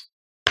he is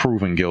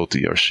proven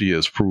guilty or she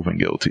is proven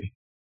guilty.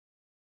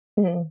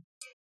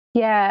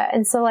 Yeah,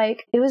 and so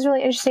like it was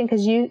really interesting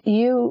because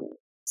you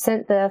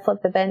sent the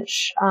flip the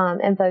bench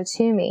info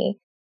to me,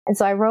 and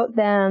so I wrote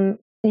them.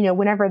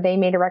 Whenever they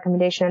made a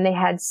recommendation, and they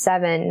had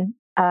 7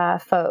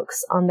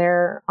 folks on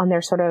their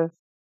sort of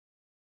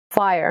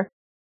flyer,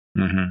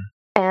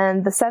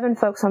 and the 7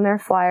 folks on their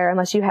flyer,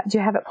 unless do you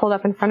have it pulled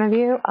up in front of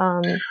you?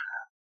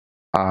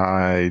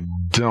 I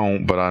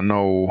don't, but I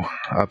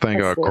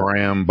think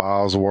Graham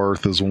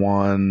Bosworth is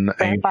one.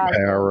 Amy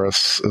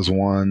Harris is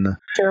one.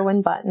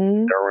 Derwin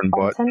Button.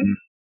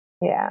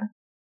 Yeah.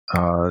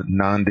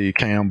 Nandi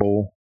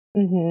Campbell.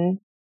 Mm-hmm.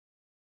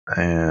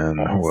 And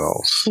who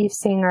else? Steve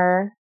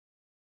Singer.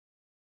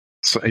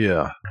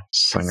 Singer.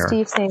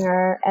 Steve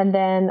Singer. And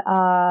then,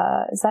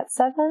 is that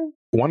 7?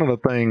 One of the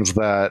things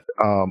that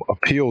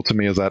appealed to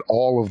me is that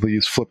all of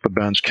these flip the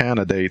bench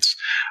candidates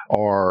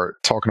are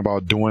talking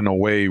about doing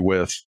away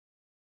with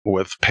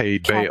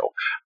paid bail.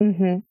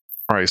 Mm-hmm.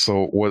 Right.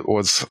 So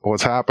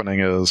what's happening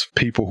is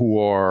people who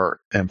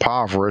are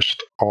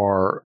impoverished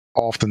are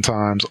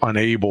oftentimes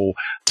unable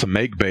to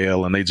make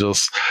bail, and they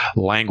just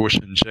languish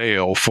in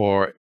jail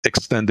for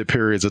extended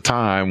periods of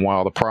time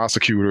while the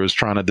prosecutor is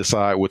trying to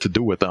decide what to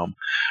do with them.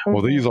 Mm-hmm.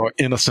 Well, these are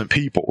innocent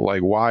people.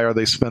 Like, why are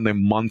they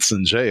spending months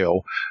in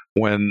jail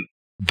when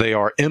they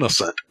are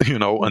innocent,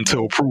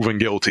 until proven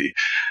guilty?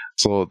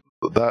 So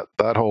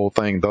that whole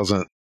thing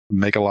doesn't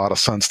make a lot of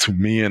sense to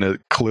me, and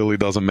it clearly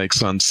doesn't make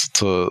sense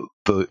to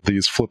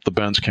these flip the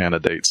bench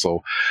candidates.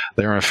 So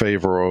they're in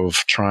favor of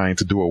trying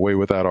to do away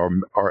with that,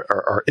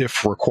 or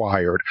if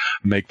required,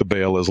 make the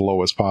bail as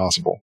low as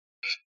possible.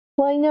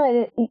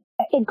 Well,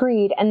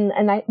 agreed, and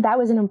that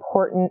was an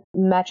important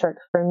metric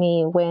for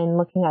me when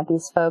looking at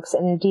these folks,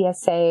 and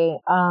DSA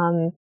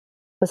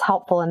was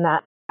helpful in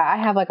that. I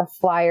have like a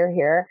flyer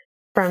here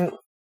from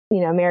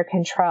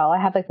American Trail.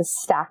 I have like this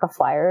stack of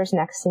flyers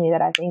next to me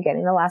that I've been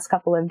getting the last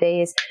couple of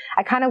days.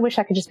 I kind of wish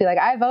I could just be like,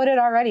 I voted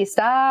already,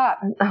 stop.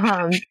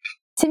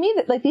 To me,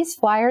 like, these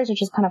flyers are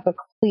just kind of a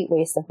complete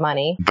waste of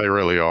money. They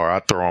really are.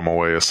 I throw them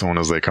away as soon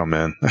as they come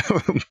in.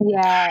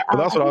 Yeah, but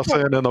that's what I was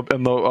saying in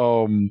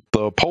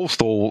the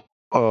postal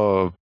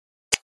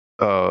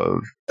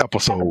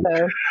episode.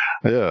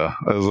 Yeah,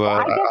 I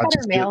get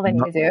better mail than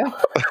you do.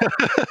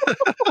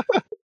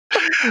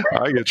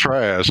 I get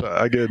trash.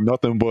 I get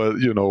nothing but,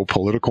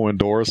 political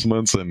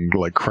endorsements and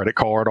like credit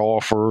card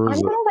offers.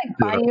 I'm gonna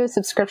buy you a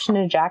subscription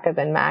to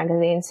Jacobin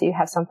magazine so you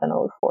have something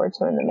to look forward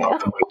to in the mail.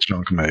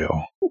 Junk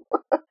mail.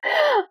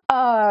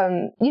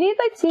 You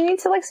need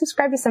to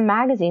subscribe to some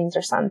magazines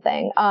or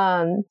something.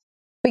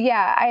 But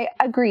yeah, I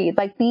agree.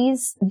 Like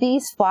these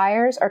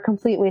flyers are a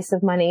complete waste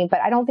of money,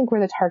 but I don't think we're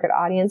the target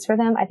audience for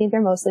them. I think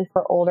they're mostly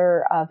for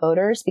older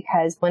voters,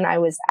 because when I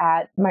was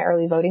at my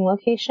early voting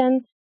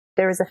location,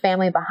 there was a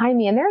family behind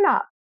me, and they're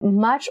not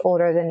much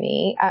older than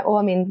me. It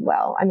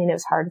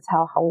was hard to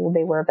tell how old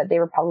they were, but they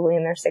were probably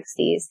in their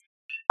 60s.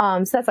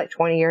 So that's like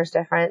 20 years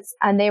difference.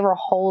 And they were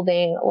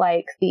holding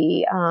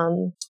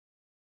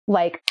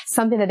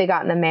something that they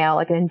got in the mail,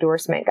 like an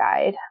endorsement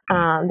guide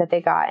that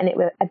they got.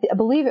 And I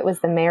believe it was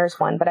the mayor's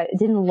one, but it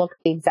didn't look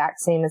the exact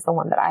same as the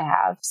one that I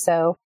have.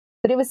 So,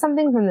 but it was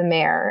something from the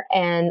mayor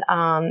and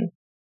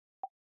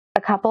a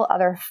couple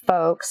other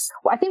folks.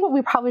 I think what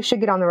we probably should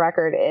get on the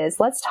record is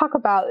let's talk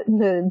about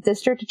the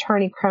district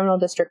attorney criminal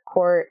district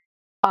court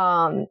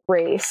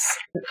race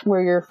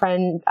where your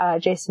friend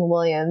Jason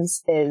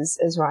Williams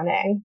is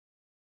running.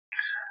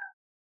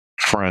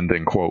 Friend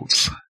in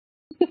quotes.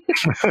 You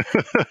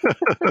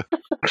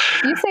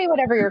say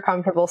whatever you're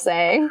comfortable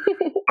saying.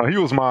 He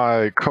was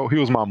my moot court. He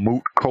was my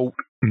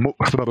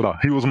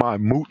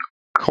moot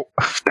court.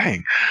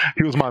 Dang,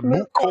 he was my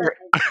moot court.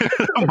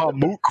 My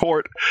moot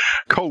court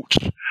coach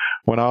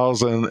when I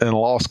was in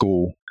law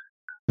school.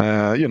 He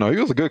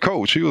was a good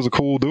coach. He was a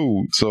cool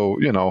dude. So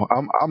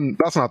I'm.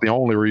 That's not the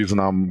only reason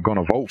I'm going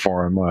to vote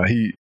for him.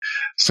 He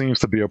seems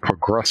to be a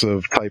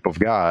progressive type of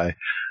guy.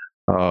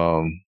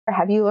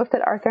 Have you looked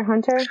at Arthur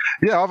Hunter?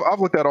 Yeah, I've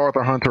looked at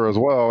Arthur Hunter as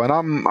well, and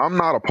I'm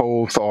not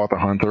opposed to Arthur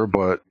Hunter,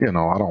 but I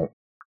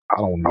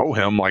don't know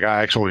him like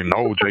I actually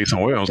know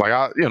Jason Williams. Like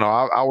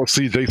I would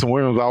see Jason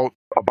Williams out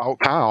about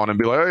town and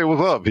be like, "Hey,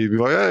 what's up?" He'd be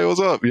like, "Hey, what's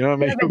up?" You know what I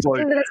mean? Yeah, but do you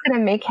think that's going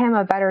to make him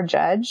a better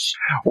judge?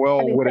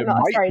 Well, what it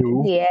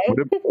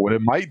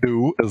might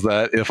do is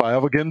that if I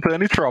ever get into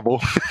any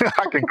trouble,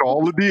 I can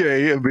call the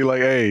DA and be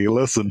like, "Hey,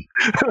 listen."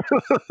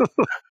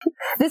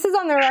 This is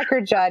on the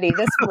record, Jody.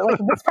 This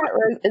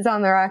part is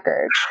on the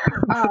record.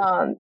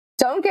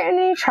 Don't get in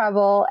any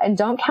trouble, and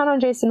don't count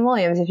on Jason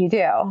Williams if you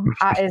do.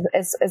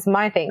 Is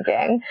my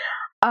thinking.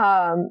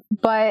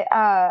 But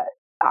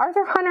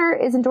Arthur Hunter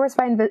is endorsed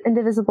by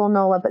Indivisible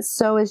NOLA, but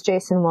so is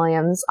Jason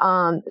Williams.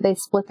 They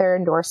split their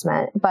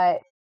endorsement,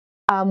 but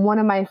one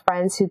of my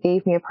friends who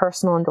gave me a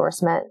personal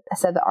endorsement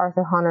said that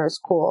Arthur Hunter is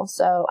cool.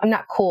 So I'm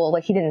not cool.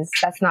 Like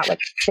that's not what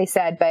they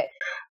said, but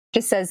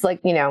just says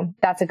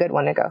that's a good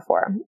one to go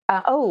for.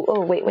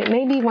 Wait,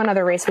 maybe one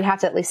other race. We have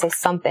to at least say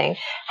something.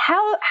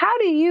 How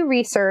do you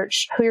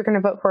research who you're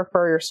going to vote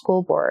for your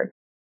school board?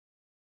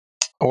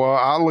 Well,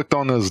 I looked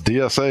on this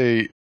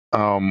DSA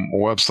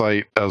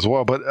website as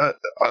well, but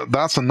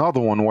that's another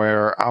one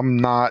where I'm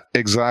not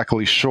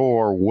exactly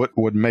sure what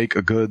would make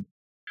a good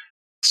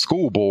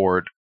school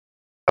board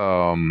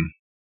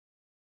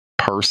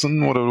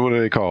person. What do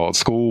they call it?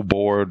 School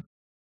board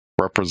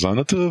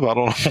representative? I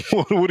don't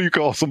know. What do you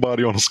call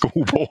somebody on a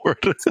school board?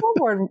 School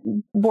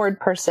board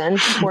person.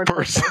 Board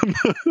person.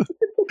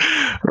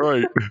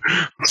 Right.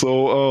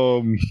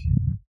 So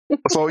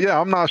yeah,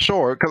 I'm not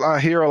sure because I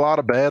hear a lot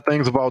of bad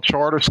things about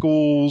charter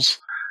schools.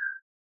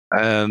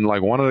 And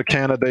like one of the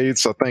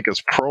candidates, I think,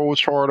 is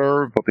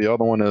pro-charter, but the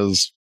other one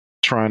is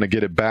trying to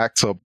get it back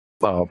to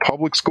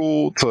public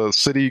school, to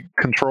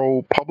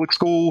city-controlled public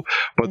school.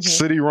 But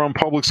city-run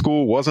public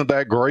school wasn't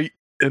that great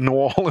in New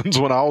Orleans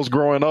when I was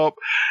growing up.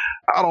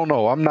 I don't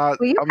know. I'm not.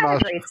 Well, you had a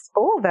great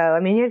school, though.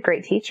 I mean, you had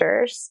great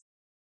teachers.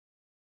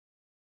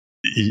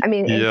 I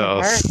mean,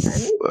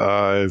 yes,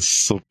 I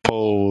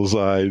suppose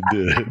I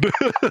did.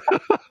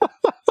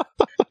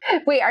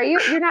 Wait,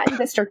 you're not in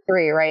District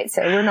 3, right?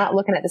 So we're not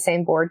looking at the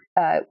same board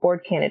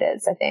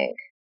candidates, I think.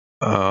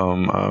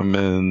 I'm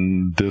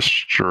in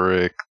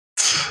District.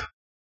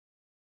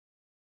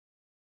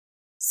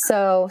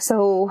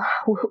 So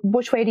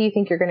which way do you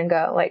think you're going to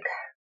go? Like,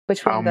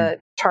 which one of the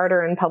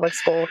charter and public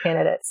school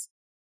candidates?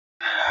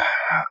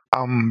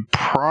 I'm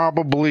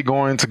probably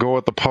going to go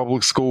with the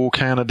public school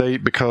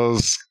candidate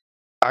because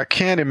I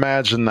can't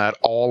imagine that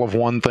all of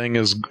one thing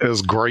is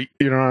great.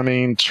 You know what I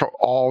mean?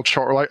 All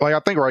charter, like I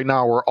think right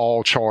now we're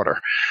all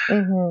charter,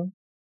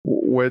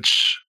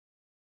 which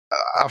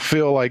I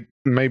feel like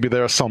maybe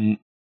there's some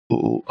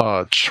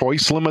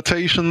choice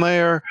limitation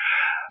there.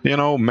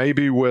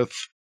 Maybe with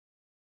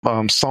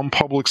some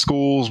public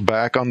schools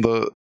back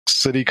under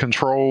city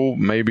control,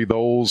 maybe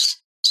those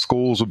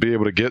schools would be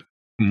able to get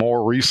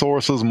more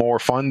resources, more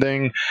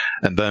funding,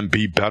 and then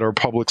be better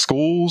public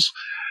schools.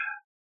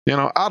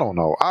 I don't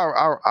know.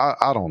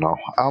 I don't know.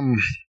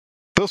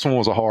 This one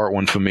was a hard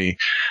one for me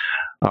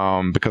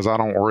because I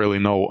don't really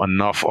know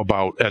enough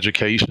about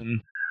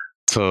education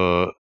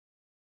to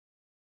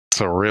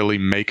really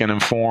make an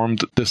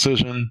informed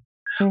decision.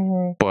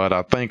 But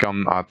I think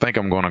I'm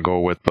going to go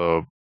with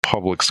the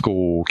public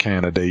school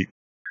candidate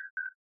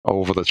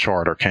over the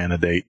charter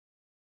candidate,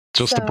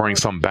 just to bring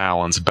some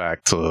balance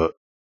back to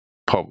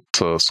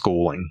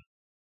schooling.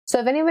 So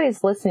if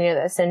anybody's listening to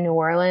this in New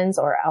Orleans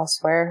or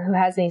elsewhere who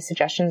has any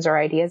suggestions or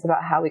ideas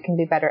about how we can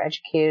be better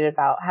educated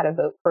about how to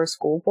vote for a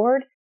school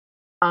board,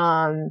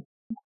 I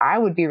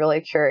would be really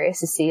curious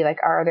to see, like,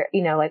 are there,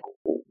 like,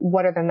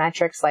 what are the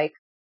metrics, like,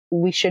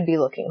 we should be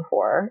looking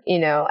for,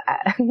 in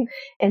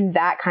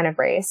that kind of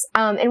race.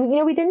 And,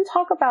 we didn't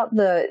talk about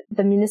the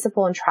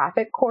municipal and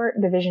traffic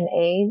court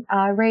Division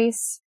A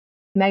race,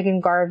 Megan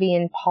Garvey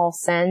and Paul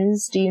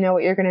Sens. Do you know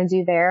what you're going to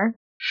do there?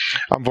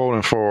 I'm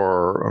voting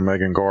for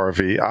Megan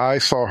Garvey. I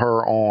saw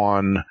her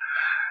on,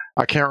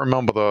 I can't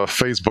remember the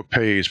Facebook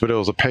page, but it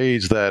was a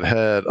page that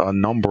had a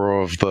number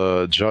of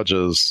the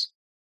judges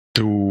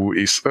do,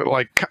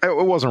 like,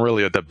 it wasn't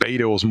really a debate.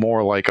 It was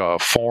more like a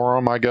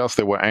forum, I guess.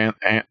 They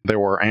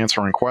were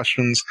answering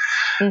questions.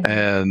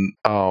 And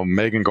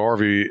Megan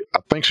Garvey, I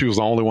think she was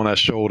the only one that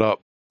showed up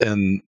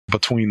in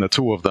between the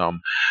two of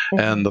them.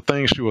 And the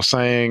thing she was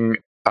saying,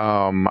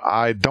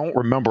 I don't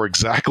remember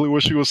exactly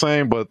what she was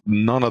saying, but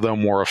none of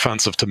them were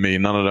offensive to me.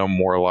 None of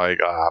them were like,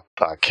 I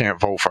can't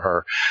vote for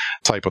her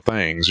type of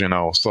things,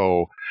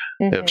 So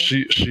if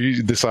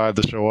she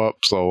decided to show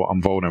up, so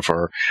I'm voting for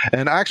her.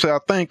 And actually, I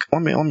think,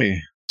 let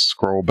me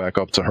scroll back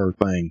up to her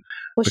thing.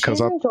 Well, she's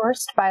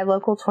endorsed by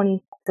Local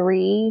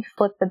 23,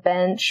 Flip the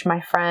Bench,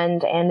 my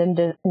friend,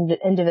 and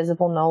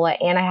Indivisible NOLA.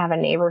 And I have a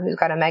neighbor who's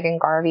got a Megan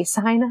Garvey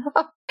sign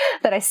up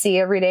that I see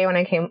every day when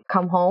I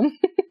come home.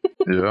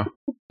 Yeah.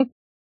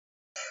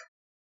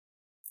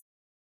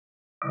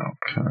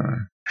 Okay.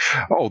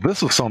 Oh,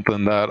 this is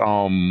something that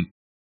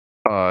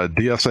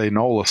DSA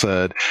NOLA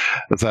said,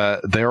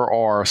 that there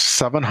are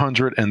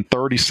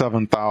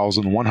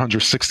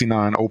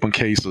 737,169 open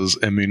cases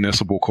in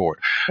municipal court,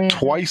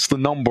 twice the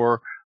number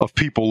of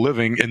people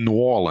living in New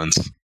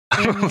Orleans.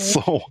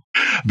 So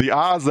the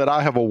odds that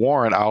I have a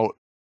warrant out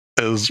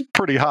is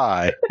pretty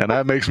high, and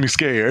that makes me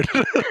scared.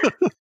 And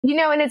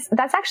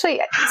that's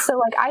actually, so,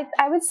 like,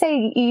 I would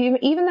say,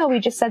 even though we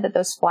just said that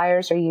those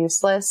flyers are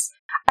useless,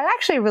 I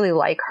actually really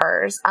like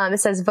hers. It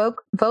says vote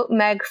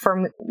Meg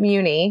for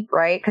Muni,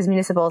 right? Because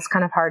municipal is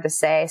kind of hard to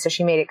say, so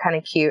she made it kind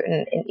of cute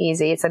and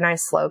easy. It's a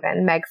nice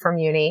slogan, Meg for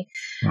Muni.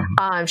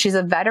 She's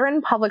a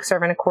veteran public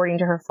servant, according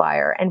to her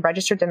flyer, and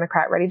registered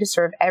Democrat, ready to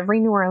serve every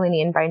New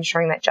Orleanian by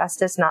ensuring that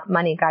justice, not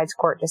money, guides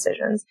court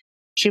decisions.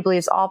 She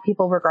believes all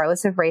people,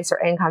 regardless of race or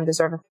income,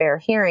 deserve a fair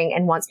hearing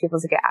and wants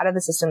people to get out of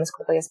the system as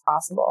quickly as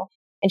possible.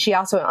 And she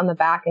also, on the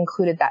back,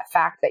 included that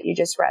fact that you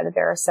just read, that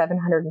there are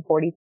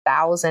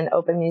 740,000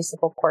 open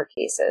municipal court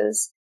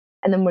cases.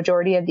 And the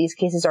majority of these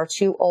cases are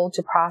too old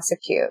to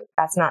prosecute.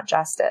 That's not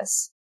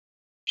justice.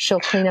 She'll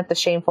clean up the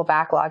shameful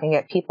backlog and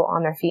get people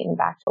on their feet and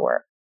back to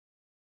work.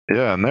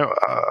 Yeah, and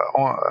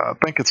I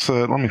think it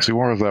said, let me see,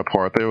 where is that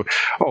part?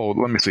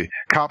 Let me see.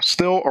 Cops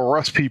still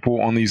arrest people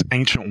on these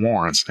ancient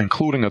warrants,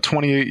 including a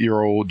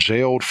 28-year-old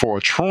jailed for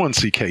a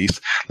truancy case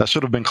that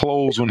should have been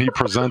closed when he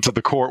presented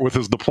the court with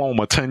his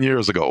diploma 10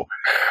 years ago.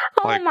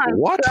 Oh, like, my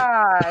what?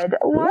 God.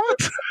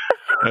 What?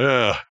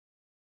 Yeah.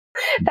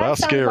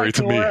 That's scary like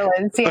to New me.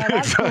 Orleans. Yeah,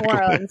 that's exactly. New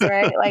Orleans,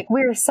 right? Like,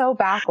 we're so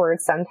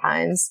backwards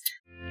sometimes.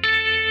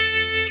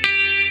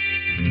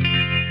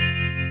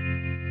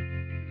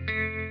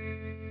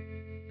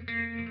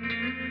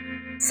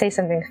 Say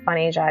something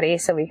funny, Jody,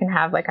 so we can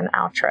have, like, an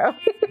outro.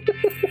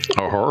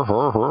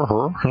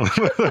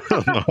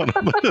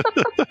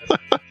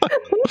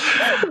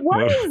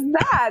 What is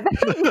that?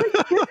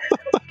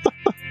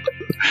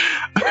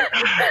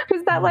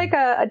 Was that like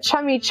a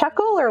chummy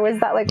chuckle, or was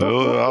that like...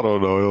 I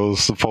don't know. It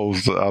was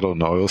supposed to, I don't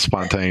know. It was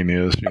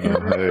spontaneous,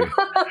 Hey,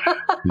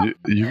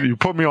 you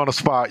put me on the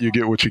spot, you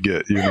get what you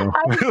get, I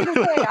was going to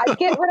say, I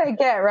get what I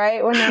get,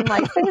 right? When I'm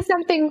like, say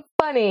something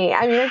funny.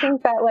 I mean, I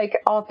think that, like,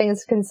 all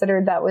things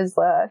considered, that was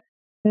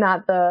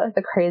not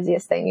the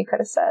craziest thing you could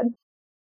have said.